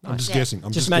 Nice. I'm just guessing.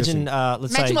 Just imagine,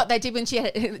 Imagine what they did when she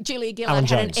had Julia Gillard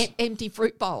had an empty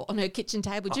fruit bowl on her kitchen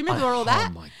table. Do you remember all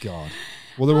that? Oh, my God.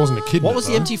 Well, there wasn't a kid. What was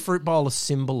the empty fruit bowl a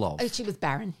symbol of? Oh, she was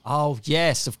barren. Oh,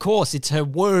 yes, of course. It's her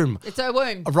womb. It's her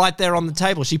womb. Right there on the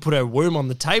table. She put her womb on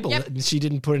the table and she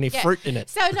didn't put any fruit in it.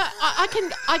 So, no,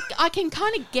 I can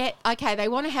kind of get, okay, they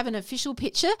want to have an official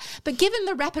picture, but given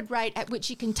the rapid rate at which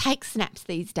you can take snaps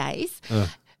these days,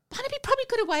 Barnaby probably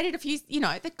could have waited a few,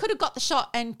 they could have got the shot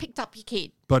and picked up your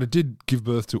kid. But it did give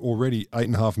birth to already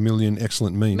 8.5 million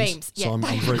excellent memes. Yeah. So I'm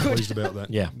very pleased about that.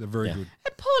 Yeah. They're very good.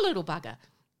 And poor little bugger.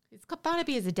 He's got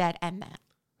Barnaby as a dad and that.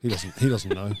 He doesn't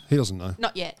know. He doesn't know.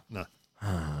 Not yet. No.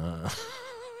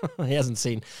 He hasn't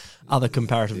seen other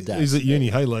comparative dads. He's at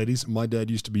uni. Hey, ladies, my dad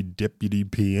used to be deputy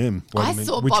PM. I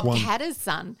saw Bob Catter's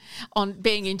son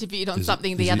being interviewed on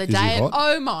something the other day. And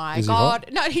oh my God.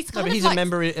 No, he's kind of he's like,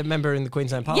 a member in the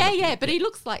Queensland Parliament. Yeah, but he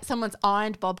looks like someone's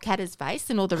ironed Bob Catter's face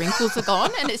and all the wrinkles are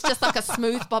gone and it's just like a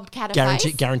smooth Bob Catter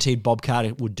face. Guaranteed Bob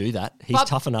Catter would do that. He's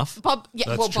tough enough. Bob,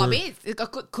 That's true. Bob is. It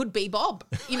could be Bob,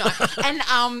 and you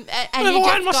iron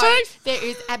just myself. there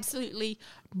is absolutely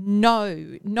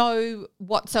no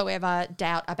whatsoever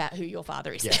doubt about who your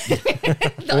father is. Yeah.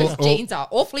 Those genes are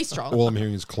awfully strong. All I'm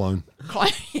hearing is clone.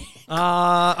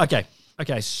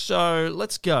 Okay, so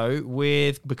let's go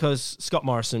with, because Scott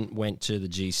Morrison went to the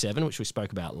G7, which we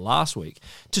spoke about last week,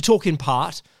 to talk in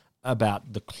part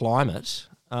about the climate.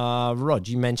 Rod,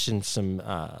 you mentioned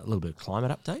a little bit of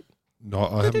climate update. No,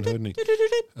 I haven't heard any.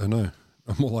 I know.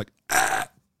 I'm more like,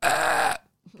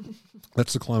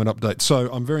 That's the climate update.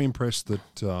 So I'm very impressed that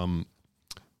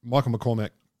Michael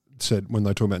McCormack said, when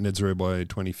they talk about net zero by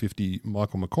 2050,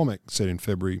 Michael McCormack said in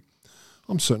February,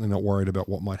 I'm certainly not worried about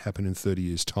what might happen in 30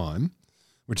 years' time,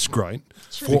 which is great.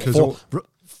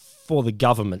 For the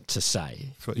government to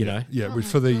say, Yeah, but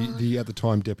for the at the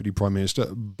time Deputy Prime Minister,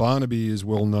 Barnaby is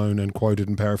well known and quoted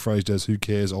and paraphrased as, who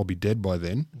cares, I'll be dead by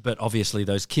then. But obviously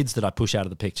those kids that I push out of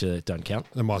the picture don't count.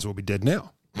 They might as well be dead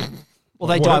now. Well,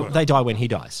 they die when he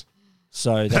dies.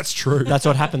 So that's true. That's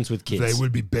what happens with kids. They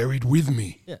would be buried with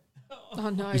me. Yeah. Oh,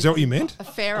 no. Is that what you meant? A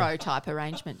pharaoh type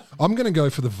arrangement. I'm going to go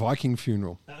for the Viking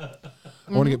funeral. I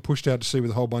want to get pushed out to sea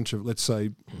with a whole bunch of, let's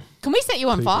say... Can we set you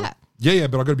on people. fire? Yeah,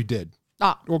 but I've got to be dead.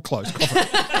 Oh. Or close.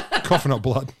 Coughing up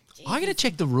blood. I got to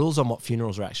check the rules on what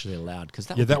funerals are actually allowed, because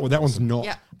that one's not.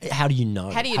 Yeah. How do you know?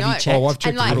 How do you Have know? You checked? Oh, I've checked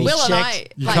And like the rules. Will and I,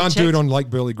 You like, can't do it on Lake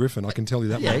Burley Griffin. I can tell you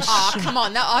that much. Oh, come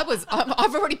on! No,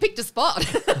 I've already picked a spot.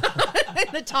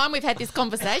 In the time we've had this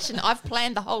conversation, I've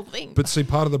planned the whole thing. But see,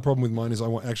 part of the problem with mine is I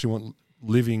actually want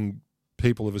living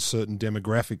people of a certain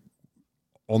demographic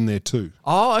on there too.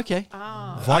 Oh, okay.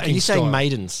 Viking Are you saying style.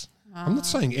 maidens? I'm not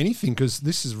saying anything because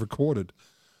this is recorded.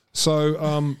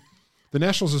 So The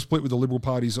Nationals are split with the Liberal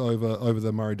parties over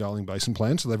the Murray-Darling Basin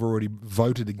plan, so they've already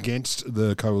voted against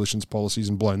the coalition's policies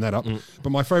and blown that up. But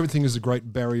my favourite thing is the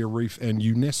Great Barrier Reef and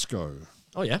UNESCO.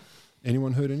 Oh, yeah.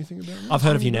 Anyone heard anything about that? I've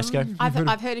heard of UNESCO. I've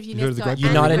heard of you heard of the UNESCO. Great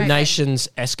and United Great- Nations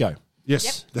ESCO.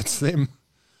 Yes, that's them.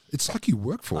 It's like you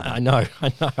work for them. I know.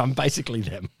 I'm basically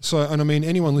them. So, and I mean,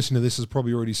 anyone listening to this has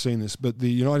probably already seen this, but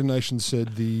the United Nations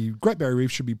said the Great Barrier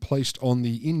Reef should be placed on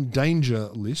the in danger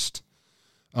list,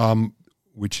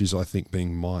 which is, I think,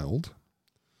 being mild.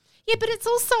 Yeah, but it's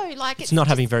also like It's not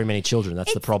having very many children.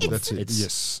 That's the problem. That's it. It's-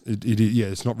 Yes,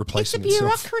 it's not it's a replacing itself.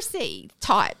 bureaucracy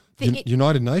type thing.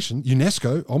 United Nations,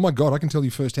 UNESCO. Oh my God, I can tell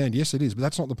you firsthand. Yes, it is, but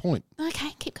that's not the point. Okay,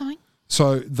 keep going.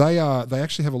 So they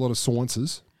actually have a lot of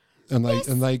sciences, and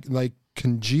they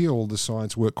congeal the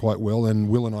science work quite well. And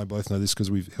Will and I both know this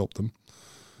because we've helped them.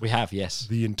 We have, yes.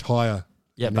 The entire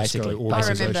UNESCO basically.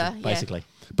 organisation. I remember. Yeah. Basically.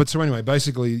 But so anyway,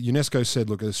 basically, UNESCO said,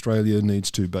 look, Australia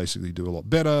needs to basically do a lot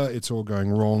better. It's all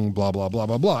going wrong, blah, blah, blah,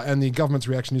 blah, blah. And the government's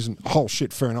reaction isn't, oh,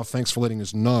 shit, fair enough, thanks for letting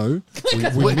us know. We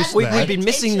missed that. We've been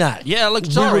missing that. Yeah, look,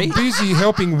 We sorry. were busy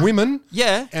helping women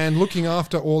Yeah. and looking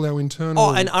after all our internal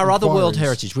Oh, and our other World inquiries.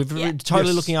 Heritage. We've Yeah. totally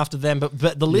Yes. looking after them,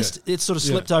 but the list, it sort of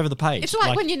slipped over the page. It's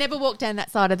like when you never walk down that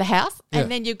side of the house Yeah.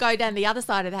 and then you go down the other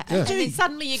side of the house Yeah. and then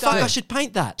suddenly you fuck, go, I should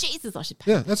paint that. Jesus, I should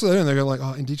pay. Yeah, that's what they do. They go like,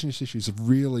 oh, Indigenous issues have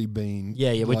really been.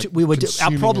 Yeah, yeah. like, Our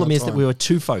consuming problem is that time. we were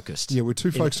too focused. Yeah, we're too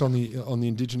focused on the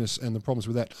Indigenous and the problems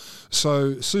with that.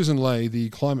 So Susan Ley, the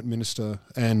climate minister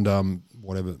and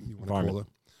whatever you want to call her.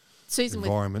 Susan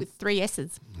Environment. with 3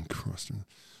 S's. Christ.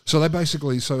 So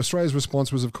Australia's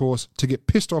response was, of course, to get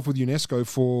pissed off with UNESCO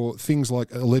for things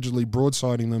like allegedly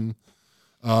broadsiding them,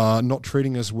 not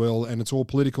treating us well, and it's all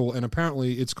political. And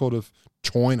apparently it's called of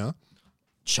China.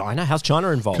 China? How's China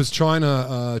involved? Because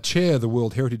China chair the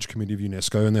World Heritage Committee of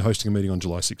UNESCO, and they're hosting a meeting on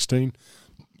July 16.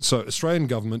 So Australian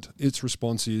government, its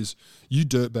response is, you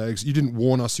dirtbags, you didn't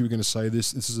warn us you were going to say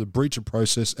this. This is a breach of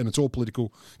process, and it's all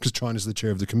political because China's the chair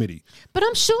of the committee. But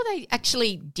I'm sure they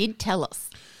actually did tell us.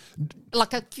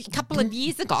 Like a couple of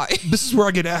years ago. This is where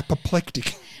I get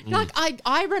apoplectic. Like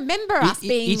I remember us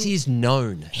being it is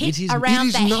known. hit It is around it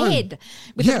is the known. head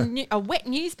with Yeah. a wet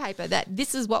newspaper that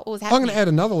this is what was I'm happening. going to add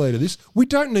another layer to this. We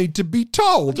don't need to be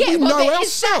told. Yeah, we well, know there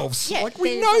is that. ourselves. Yeah, like, we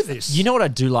there's know that. this. You know what I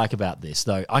do like about this,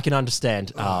 though? I can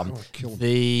understand kill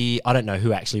I don't know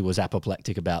who actually was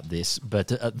apoplectic about this, but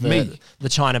Me. the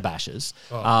China bashers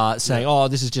saying,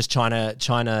 this is just China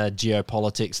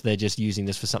geopolitics. They're just using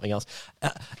this for something else.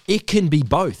 It can be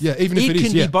both. Yeah, even if it is,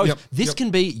 can be yeah, both. yep, This yep.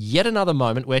 can be yet another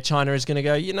moment where China is going to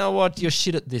go, you know what, you're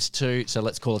shit at this too, so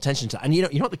let's call attention to it. And you know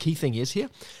what the key thing is here?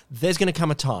 There's going to come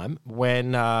a time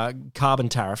when carbon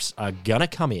tariffs are going to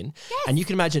come in, and you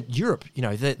can imagine Europe,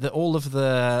 all of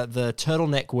the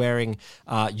turtleneck wearing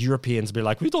Europeans be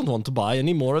like, we don't want to buy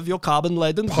any more of your carbon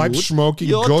laden Pipe goods. smoking,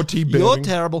 goatee You're bearing."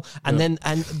 terrible. And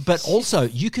but also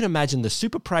you can imagine the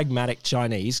super pragmatic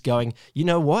Chinese going, you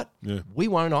know what? We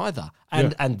won't either.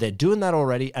 And they're doing that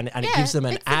already, and it Yeah, gives them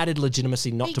an it's added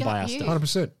legitimacy not They to buy got our you.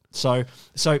 stuff. 100%.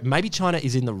 So maybe China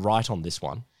is in the right on this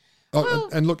one. Oh,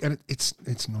 and look, and it's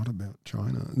not about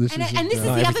China. This And, is and this is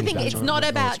about- the other everything's thing. about It's China. not Oh,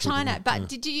 about it's true, China. yeah. But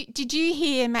did you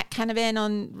hear Matt Canavan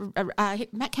on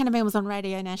Matt Canavan was on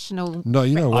Radio National? No,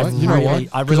 you know what? I've You know really-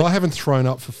 why? I Because really- I haven't thrown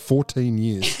up for 14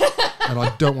 years, and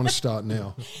I don't want to start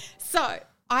now. So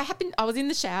I was in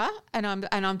the shower and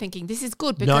I'm thinking this is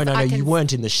good because No, I can you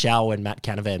weren't in the shower when Matt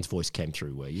Canavan's voice came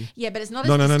through, were you? Yeah, but it's not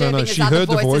No, as no, no, no, disturbing no. as She other heard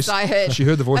the voices voice. I heard. She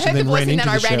heard the voice I heard and then the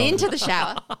voice ran and into then the I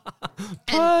ran shower. into the shower.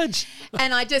 Pudge.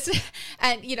 And I just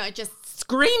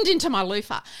screamed into my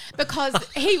loofah because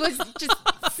he was just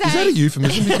saying. Is that a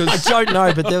euphemism? I Because don't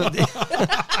know,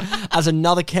 but as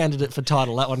another candidate for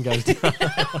title, that one goes down.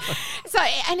 So,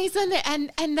 and he's on there,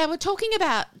 and they were talking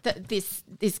about this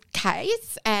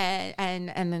case, and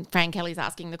then Fran Kelly's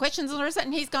asking the questions and the rest of it,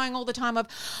 and he's going all the time of,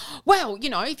 well,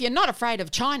 if you're not afraid of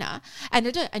China,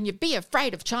 and you be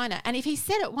afraid of China, and if he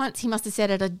said it once, he must have said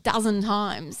it a dozen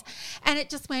times, and it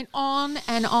just went on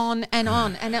and on and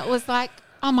on, and it was like,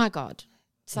 oh my God.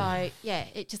 So, yeah,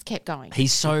 it just kept going.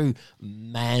 He's so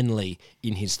manly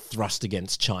in his thrust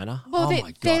against China. Well, my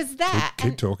God. there's that.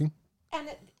 keep talking.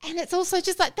 And it's also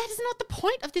just like, that is not the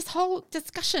point of this whole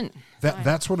discussion.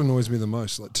 That's what annoys me the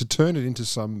most. Like, to turn it into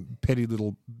some petty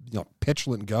little,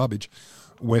 petulant garbage.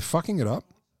 We're fucking it up.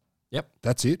 Yep.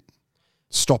 That's it.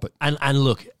 Stop it. And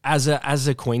look, as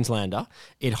a Queenslander,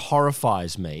 it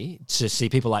horrifies me to see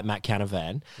people like Matt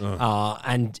Canavan,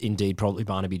 and indeed probably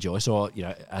Barnaby Joyce, or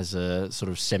as a sort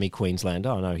of semi-Queenslander.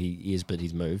 I know he is, but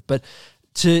he's moved. But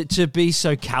to be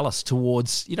so callous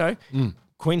towards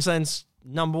Queensland's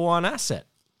number one asset.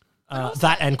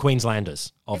 That and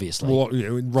Queenslanders, obviously. Well, yeah,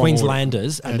 wrong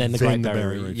Queenslanders order. and then the Great Barrier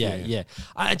Barrier Reef. Reef, Yeah.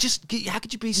 How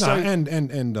could you be No, so...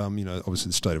 and obviously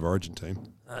the State of Origin team.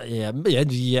 Yeah.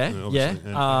 Obviously.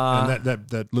 And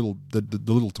that little the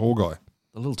little tall guy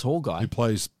The little tall guy. who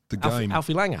plays the game.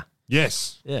 Alfie Langer.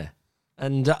 Yes. Yeah.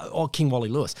 And or King Wally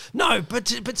Lewis. No, but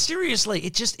seriously,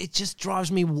 it just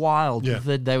drives me wild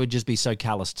that they would just be so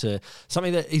callous to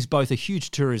something that is both a huge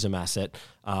tourism asset,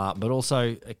 but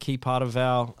also a key part of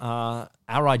our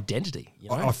identity. You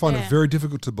know? I find it very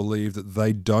difficult to believe that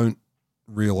they don't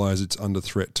realise it's under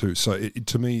threat too. So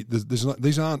to me,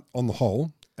 these aren't on the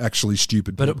whole actually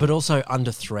stupid. But also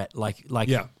under threat, like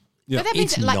yeah. Yeah. But that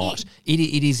means It's that, not.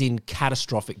 It is in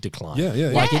catastrophic decline. Yeah.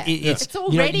 Like Yeah. it's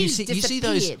already you see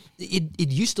those. disappeared. It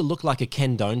used to look like a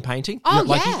Ken Doan painting. Oh,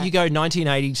 like yeah. you go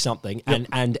 1980 something,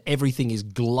 and everything is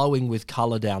glowing with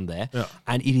color down there,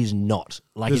 and it is not.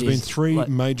 Like There's it been is, 3 like-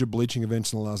 major bleaching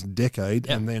events in the last decade,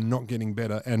 and they're not getting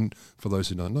better. And for those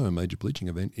who don't know, a major bleaching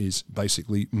event is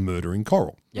basically murdering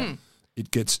coral. Yeah.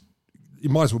 It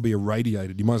might as well be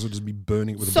irradiated. You might as well just be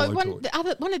burning it with a So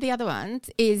blowtorch. one of the other ones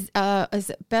is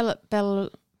it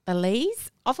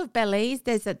Belize? Off of Belize,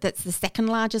 that's the second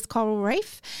largest coral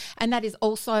reef, and that is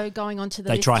also going on to the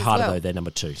They list try as harder well. though. They're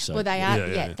number 2. So Well, they are. Yeah,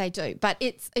 Yeah, they do. But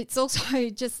it's also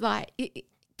just like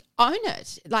own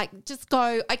it. Like just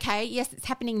go. Okay, yes, it's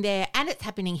happening there, and it's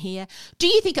happening here. Do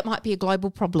you think it might be a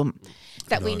global problem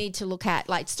that we need to look at?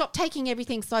 Like, stop taking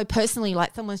everything so personally.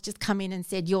 Like someone's just come in and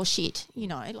said you're shit. You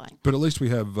know, like. But at least we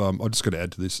have. I just got to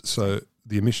add to this. So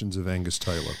the emissions of Angus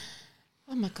Taylor,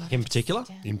 Oh my god. in particular,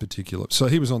 in particular. So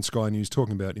he was on Sky News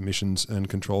talking about emissions and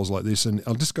controls like this, and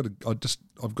I've got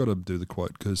to do the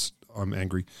quote because I'm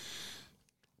angry.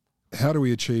 How do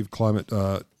we achieve climate?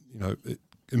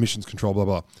 Emissions control, blah,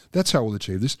 blah. That's how we'll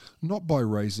achieve this. Not by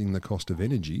raising the cost of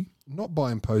energy, not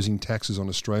by imposing taxes on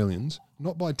Australians,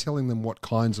 not by telling them what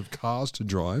kinds of cars to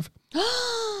drive,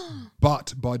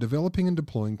 but by developing and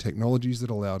deploying technologies that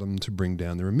allow them to bring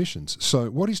down their emissions. So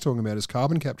what he's talking about is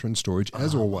carbon capture and storage,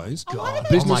 as always.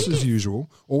 Business as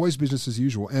usual, always business as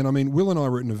usual. And I mean, Will and I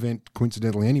were at an event,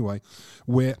 coincidentally anyway,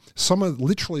 where some of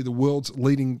literally the world's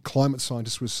leading climate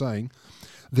scientists were saying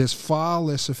there's far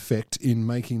less effect in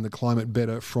making the climate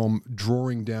better from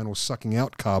drawing down or sucking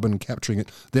out carbon and capturing it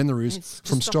than there is It's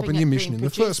from stopping stopping the it emission in being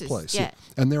the first produced, place. yeah.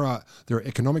 And there are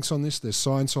economics on this, there's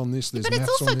science on this, there's But it's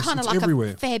maths also on this, kind of it's like everywhere.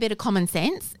 a fair bit of common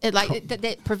sense.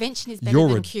 That prevention is better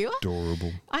You're than cure.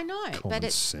 adorable. I know, Common but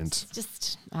it's sense.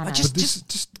 just I don't know. But this,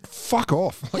 just fuck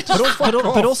off. Like,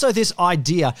 but also this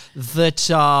idea that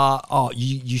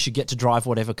you should get to drive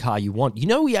whatever car you want. You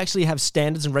know, we actually have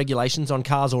standards and regulations on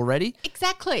cars already.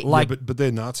 Exactly. Like- but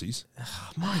they're Nazis.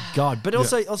 My God! But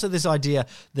also this idea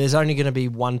there's only going to be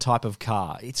one type of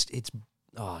car. It's just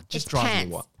It's drives me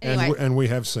pants. wild. Anyway, And we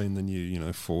have seen the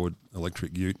new, Ford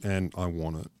electric Ute, and I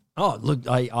want it. Oh, look,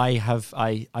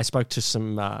 I spoke to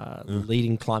some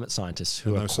leading climate scientists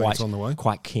who And are no seats on the way?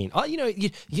 quite keen. Oh, you know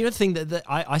the thing that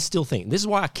I still think, this is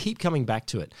why I keep coming back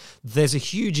to it. There's a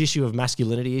huge issue of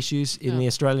masculinity issues in the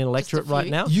Australian electorate right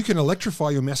few. now. You can electrify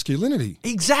your masculinity.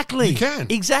 Exactly. You can.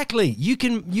 Exactly. You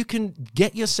can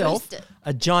get yourself Boost it.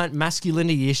 a giant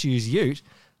masculinity issues ute.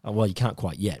 Well, you can't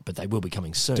quite yet, but they will be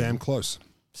coming soon. Damn close.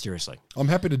 Seriously. I'm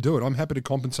happy to do it. I'm happy to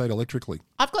compensate electrically.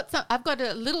 I've got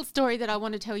a little story that I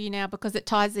want to tell you now because it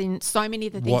ties in so many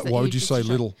of the things. Why would you say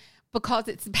little? Because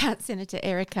it's about Senator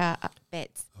Erica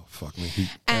Betts. Oh, fuck me.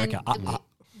 And Erica,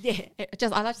 yeah, I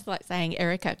just like saying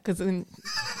Erica because then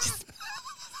just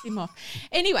him off.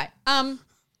 Anyway,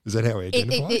 Is that how he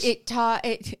identifies?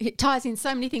 it ties in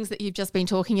so many things that you've just been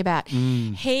talking about.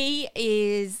 He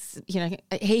is,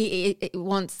 he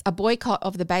wants a boycott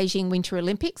of the Beijing Winter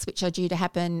Olympics, which are due to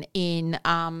happen in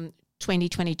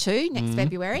 2022, next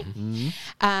February.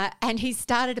 And he's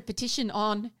started a petition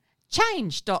on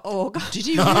change.org. Did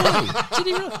he really? Did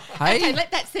he really? Hey. Okay,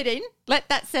 let that sit in. Let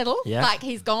that settle. Yeah. Like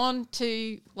he's gone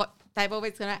to what they've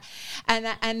always gone at.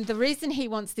 And the reason he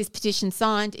wants this petition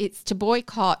signed, it's to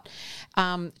boycott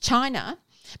China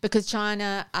because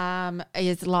China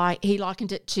is like, he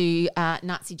likened it to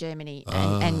Nazi Germany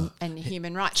and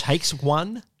human rights. Takes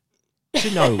one to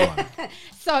know one.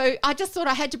 So I just thought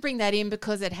I had to bring that in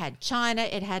because it had China,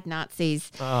 it had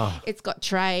Nazis, it's got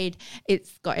trade,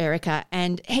 it's got Erica,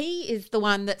 and he is the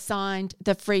one that signed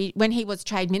when he was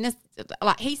trade minister,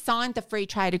 he signed the free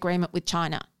trade agreement with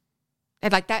China.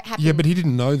 And like that happened. Yeah, but he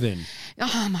didn't know then.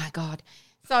 Oh my God.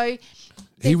 So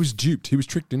He was duped. He was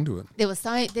tricked into it.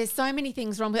 there's so many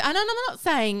things wrong with, and I'm not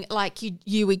saying like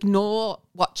you ignore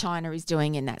what China is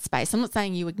doing in that space. I'm not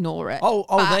saying you ignore it.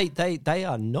 But they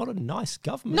are not a nice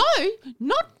government.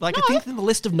 no, I think in the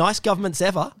list of nice governments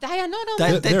ever, they are not on.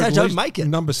 They They're at don't least make it.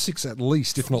 number 6 at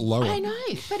least, if not lower. I know,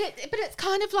 but it's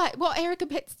kind of like what Erica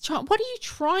Pett's trying. What are you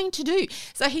trying to do?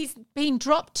 So he's been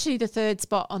dropped to the 3rd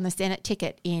spot on the Senate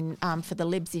ticket in for the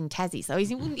Libs in Tassie. So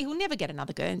he will never get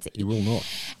another Guernsey. He will not.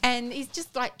 And he's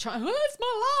just like trying. Oh, it's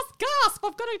my last gasp.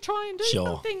 I've got to try and do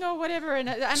something or whatever.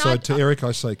 And So to Eric,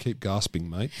 I say keep gasping,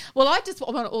 mate. well, I just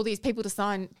want all these people to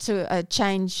sign to a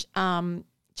change.org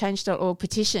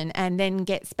petition and then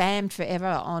get spammed forever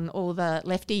on all the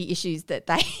lefty issues that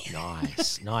they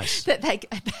Nice. that they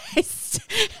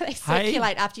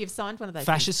circulate after you've signed one of those.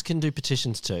 Fascists can do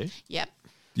petitions too. Yep.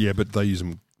 Yeah, but they use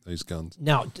these guns.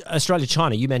 Now, Australia,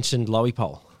 China. You mentioned Lowy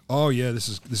poll. Oh yeah, this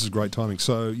is great timing.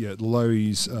 So yeah,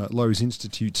 Lowy's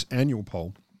Institute's annual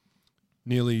poll,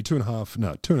 nearly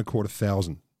 2,250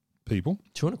 thousand people.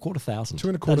 2,250.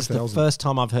 2,250 That is the first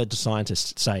time I've heard the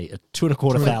scientists say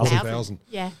 2,250. 2,250.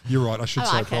 Yeah. You're right. I should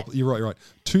say like properly. You're right.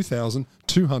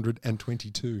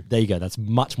 2,222. There you go. That's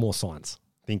much more science.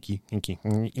 Thank you.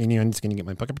 Anyone's going to get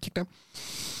my pocket protector.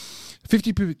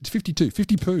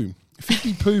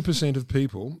 52% of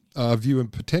people view a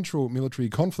potential military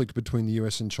conflict between the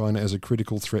US and China as a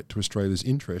critical threat to Australia's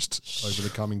interests over the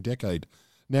coming decade.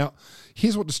 Now,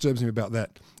 here's what disturbs me about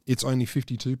that. It's only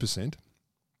 52%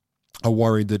 are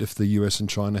worried that if the US and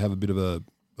China have a bit of a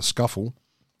scuffle,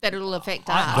 That it'll affect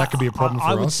us. that could be a problem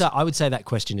for us. I would say that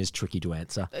question is tricky to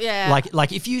answer. Yeah.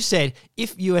 Like if you said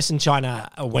if US and China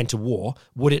went to war,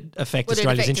 would it affect Would it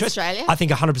Australia's affect interest? Australia? I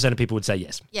think 100% of people would say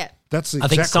yes. Yeah. That's the I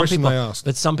think exact some question people, they asked.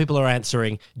 but some people are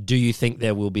answering. Do you think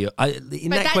there will be? In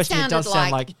But that question, it does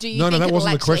sound like. do you No, think that it'll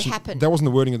wasn't the actually question. happen? That wasn't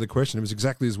the wording of the question. It was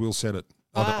exactly as Will said it.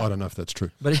 I don't know if that's true.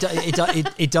 But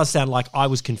it does sound like I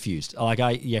was confused.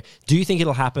 Do you think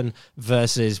it'll happen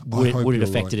versus would it you're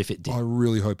affect right. it if it did? I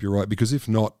really hope you're right, because if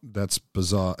not, that's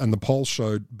bizarre. And the poll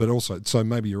showed, but also, so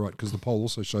maybe you're right, because the poll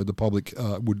also showed the public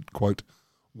would, quote,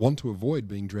 want to avoid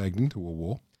being dragged into a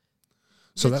war.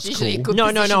 So that's usually a cool. good No.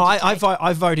 position to I take.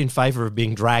 I vote in favour of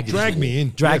being dragged. Drag me in.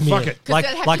 Drag Yeah, me fuck in. it. 'Cause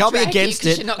they'll have to I'll be drag you against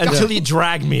 'cause it you're not until going. you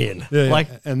drag me in. Yeah,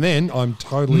 and then I'm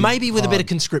totally Maybe with a bit hard. of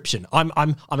conscription.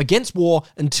 I'm against war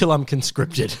until I'm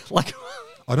conscripted. Like,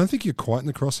 I don't think you're quite in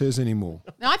the crosshairs anymore.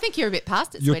 No, I think you're a bit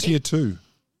past it, You're sweetie. tier 2.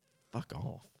 fuck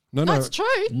off. No, No, it's true.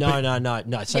 No.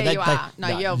 So Yeah, they, you are. No,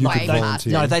 you're You way could past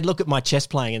volunteer. it. No, they'd look at my chess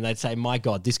playing and they'd say, "My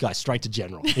God, this guy's straight to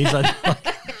general." He's like,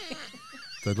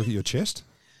 They look at your chest,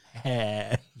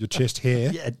 "Eh." your chest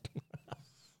hair. Yeah.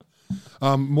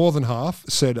 More than half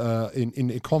said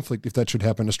in a conflict, if that should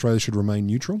happen, Australia should remain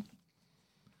neutral,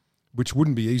 which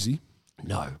wouldn't be easy.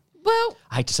 No. Well,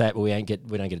 I hate to say it, but we don't get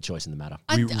a choice in the matter.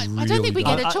 I We don't really think we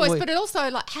don't. get a choice, we- but it also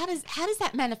like how does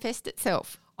that manifest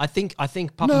itself? I think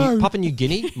No. Papua New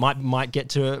Guinea might get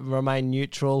to remain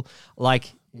neutral.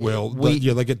 Like, Well, we,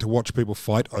 they get to watch people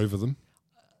fight over them.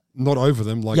 Not over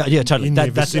them, like yeah, totally. in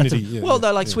their vicinity. Yeah, well, yeah,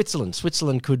 though, like yeah. Switzerland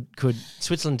Switzerland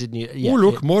didn't. Yeah, Oh,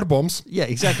 look, more bombs. yeah,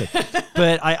 exactly.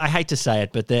 But I hate to say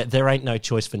it, but there ain't no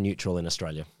choice for neutral in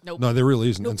Australia. No, there really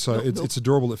isn't. And so it's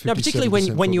adorable that 57% No, particularly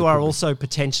when you thought are there could be. also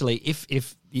potentially,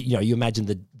 if you imagine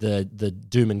the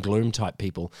doom and gloom type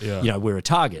people, Yeah. we're a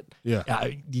target. Yeah.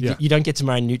 You don't get to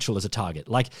remain neutral as a target.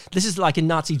 Like, this is like in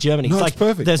Nazi Germany. No, it's it's like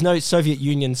perfect. there's no Soviet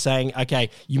Union saying, okay,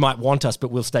 you might want us,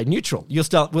 but we'll stay neutral. We'll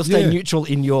stay Yeah. neutral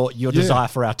in your desire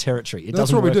for our territory. It That's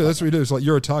doesn't what we work do. like That's what we do. It's like,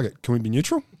 you're a target. Can we be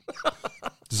neutral?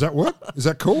 Does that work? Is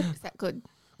that cool? Is that good?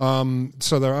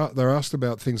 So they're asked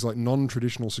about things like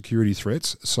non-traditional security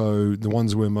threats. So the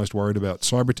ones we're most worried about: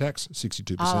 cyber attacks,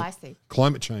 62%. Oh, I see.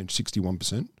 Climate change,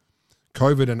 61%.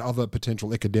 COVID and other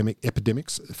potential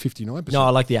epidemics, 59%. No, I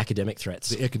like the academic threats.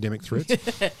 The academic threats.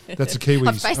 That's the Kiwis.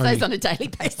 I face those on a daily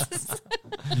basis.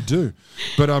 You do,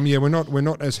 but we're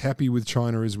not as happy with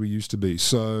China as we used to be.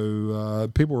 So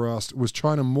people were asked: was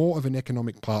China more of an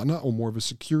economic partner or more of a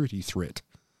security threat?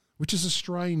 Which is a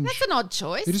strange. That's an odd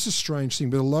choice. It is a strange thing.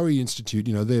 But the Lowy Institute,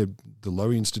 they're the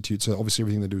Lowy Institute, so obviously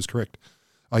everything they do is correct.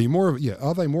 Are they more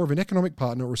of an economic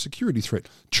partner or a security threat?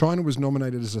 China was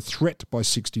nominated as a threat by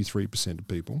 63% of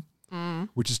people,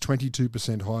 which is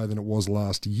 22% higher than it was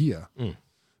last year.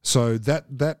 So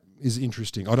that is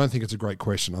interesting. I don't think it's a great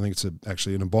question. I think it's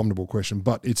actually an abominable question,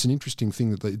 but it's an interesting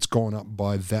thing that it's gone up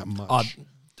by that much.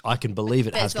 I can believe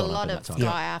it has There's a gone up lot in of that time.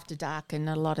 Sky After Dark and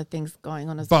a lot of things going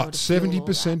on as well. But to fuel all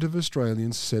 70% of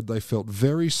Australians said they felt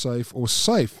very safe or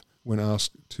safe when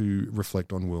asked to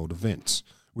reflect on world events,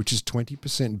 which is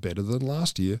 20% better than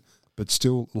last year, but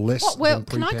still less that. Well, than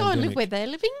can I pre-pandemic. go and live where they're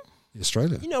living?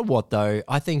 Australia. You know what though?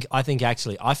 I think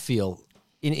actually I feel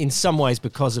in some ways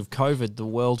because of COVID, the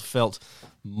world felt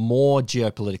more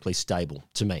geopolitically stable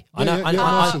to me. I know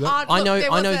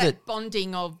that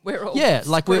bonding of we're all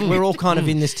like we're all kind of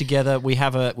in this together. We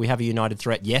have a united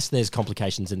threat. Yes, there's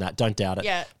complications in that. Don't doubt it.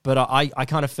 Yeah. But I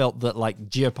kind of felt that like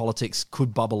geopolitics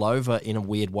could bubble over in a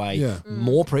weird way. Yeah.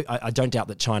 I don't doubt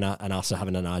that China and us are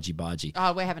having an argy-bargy.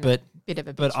 Oh, we're having a bit of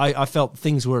a. But I felt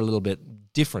things were a little bit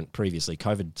different previously.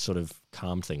 COVID sort of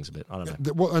calmed things a bit. I don't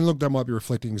know. Well, and look, that might be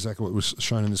reflecting exactly what was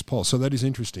shown in this poll. So that is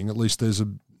interesting. At least there's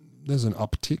an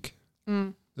uptick.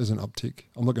 There's an uptick.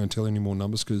 I'm not going to tell any more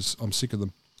numbers because I'm sick of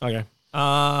them. Okay.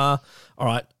 All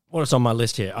right. What's on my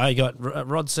list here? I got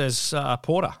Rod says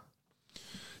Porter.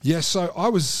 Yeah. So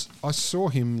I saw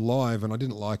him live and I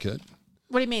didn't like it.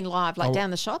 What do you mean live? Like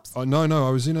down the shops? No. I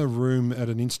was in a room at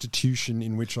an institution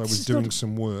in which I was doing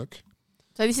some work.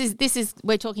 So this is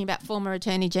we're talking about former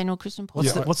Attorney General Christian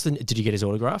Porter. Did you get his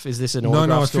autograph? Is this an No,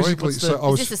 autograph story? physically.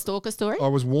 Is this a stalker story? I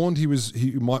was warned he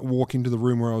might walk into the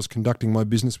room where I was conducting my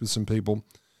business with some people,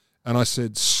 and I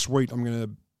said, "Sweet, I'm going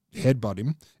to headbutt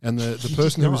him." And the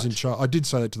person who was in charge, I did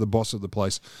say that to the boss of the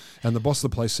place, and the boss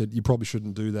of the place said, "You probably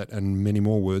shouldn't do that," and many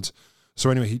more words. So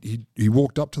anyway, he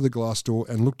walked up to the glass door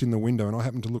and looked in the window, and I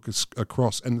happened to look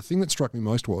across, and the thing that struck me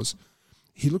most was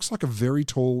he looks like a very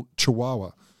tall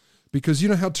Chihuahua. Because you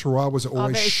know how Chihuahuas are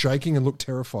always shaking and look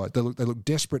terrified. They look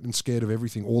desperate and scared of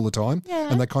everything all the time. Yeah.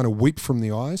 And they kind of weep from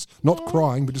the eyes. Not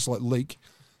crying, but just like leak.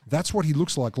 That's what he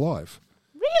looks like live.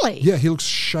 Really? Yeah, he looks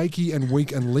shaky and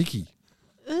weak and leaky.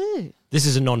 Ooh. This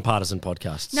is a non-partisan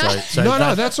podcast. No. So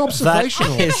No, that's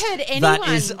observational. I've never heard anyone. That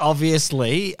is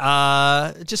obviously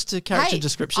just a character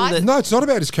description. No, it's not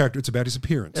about his character. It's about his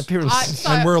appearance.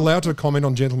 And we're allowed to comment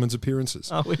on gentlemen's appearances.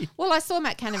 Are we? Well, I saw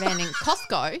Matt Canavan in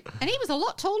Costco, and he was a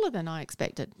lot taller than I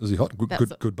expected. Was he hot?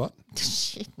 Good butt?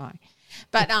 Shit, no.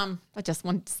 But I just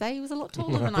wanted to say he was a lot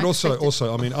taller than I But expected.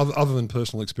 also, I mean, other than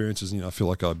personal experiences, I feel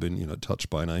like I've been, touched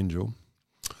by an angel.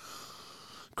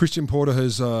 Christian Porter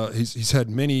has he's had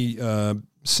many.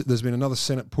 There's been another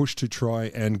Senate push to try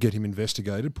and get him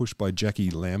investigated, pushed by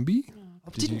Jackie Lambie.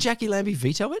 Didn't Jackie Lambie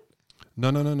veto it? No,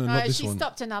 not this she one.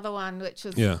 stopped another one, which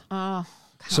was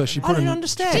So she I put don't him-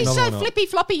 understand. She's another so one up. flippy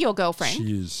floppy, your girlfriend.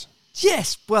 She is,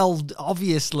 Yes. Well,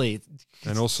 obviously.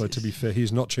 and also to be fair,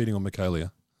 he's not cheating on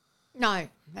Michaelia. No,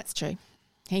 that's true.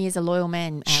 He is a loyal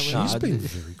man. She's been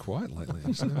very quiet lately. I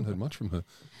just haven't heard much from her.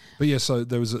 But yeah, so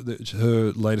there was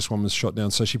her latest one was shot down.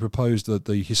 So she proposed that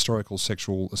the historical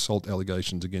sexual assault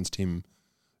allegations against him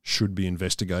should be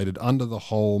investigated under the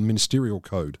whole ministerial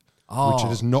code, which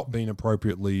has not been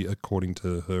appropriately, according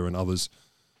to her and others,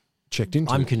 checked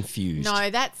into. I'm confused. No,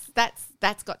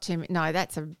 that's got too. No,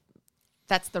 that's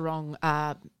the wrong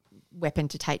weapon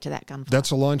to take to that gunfight.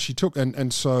 That's a line she took,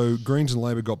 and so Greens and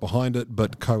Labor got behind it,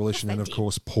 but Coalition and of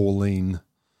course Pauline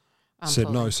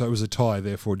said no, so it was a tie,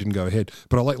 therefore it didn't go ahead.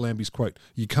 But I like Lambie's quote: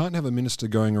 "You can't have a minister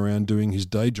going around doing his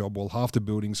day job while half the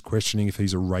building's questioning if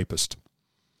he's a rapist."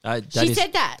 She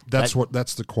said that. That's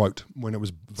the quote when it was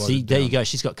voted See, there down. you go.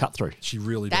 She's got cut through. She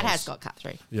really That does. has got cut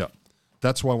through. Yeah,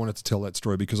 that's why I wanted to tell that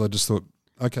story, because I just thought,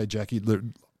 okay, Jackie,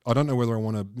 I don't know whether I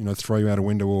want to throw you out a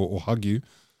window or hug you,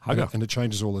 and it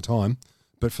changes all the time.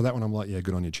 But for that one, I'm like, yeah,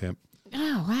 good on you, champ.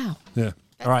 Oh wow. Yeah.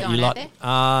 That's All right, going you out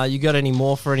lot. You got any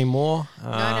more for any more? No.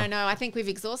 I think we've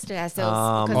exhausted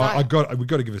ourselves. 'cause We've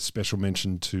got to give a special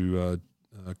mention to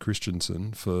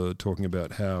Christensen for talking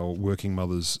about how working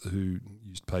mothers who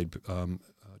used paid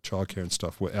childcare and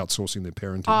stuff were outsourcing their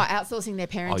parenting. outsourcing their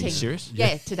parenting. Are you serious?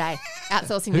 Yeah, today.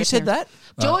 Outsourcing Who said that?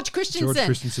 George Christensen. George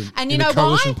Christensen. And you In a know why?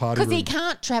 coalition party Because he room.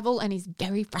 can't travel and he's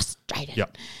very frustrated.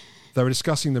 Yep. They were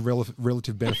discussing the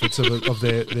relative benefits of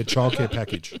their childcare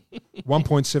package.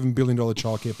 $1.7 billion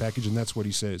childcare package, and that's what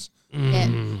he says. Yeah.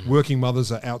 Working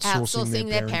mothers are outsourcing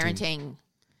Their parenting.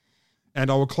 And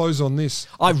I will close on this.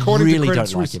 I According to really Credit don't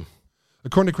Suisse, like him.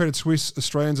 According to Credit Suisse,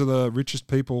 Australians are the richest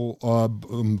people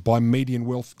by median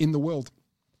wealth in the world.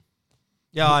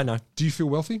 Yeah, I know. Do you feel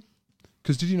wealthy?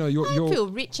 Because did you know you're I feel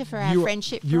richer for our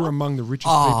friendship. You're Rob. among the richest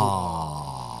people.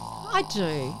 I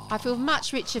do. I feel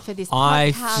much richer for this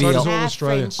I podcast. feel- So does all our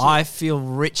Australia. friendship. I feel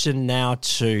richer now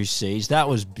too, Siege. That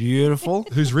was beautiful.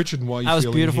 Who's Richard and why are you That was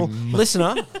feeling beautiful. him?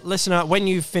 Listener, when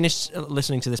you've finished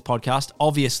listening to this podcast,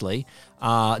 obviously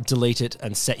delete it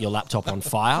and set your laptop on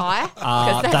fire. Fire?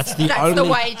 'Cause That's the that's only the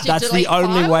way to that's the delete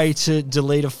only files? way to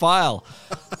delete a file.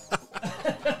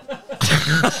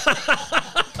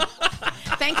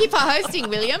 Thank you for hosting,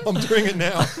 William. I'm doing it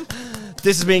now.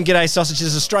 This has been G'day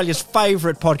Sausages, Australia's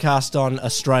favourite podcast on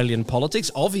Australian politics,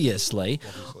 obviously.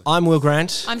 I'm Will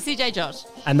Grant, I'm CJ Josh.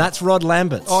 and that's Rod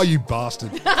Lambert. Oh, you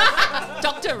bastard.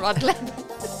 Dr. Rod Lambert.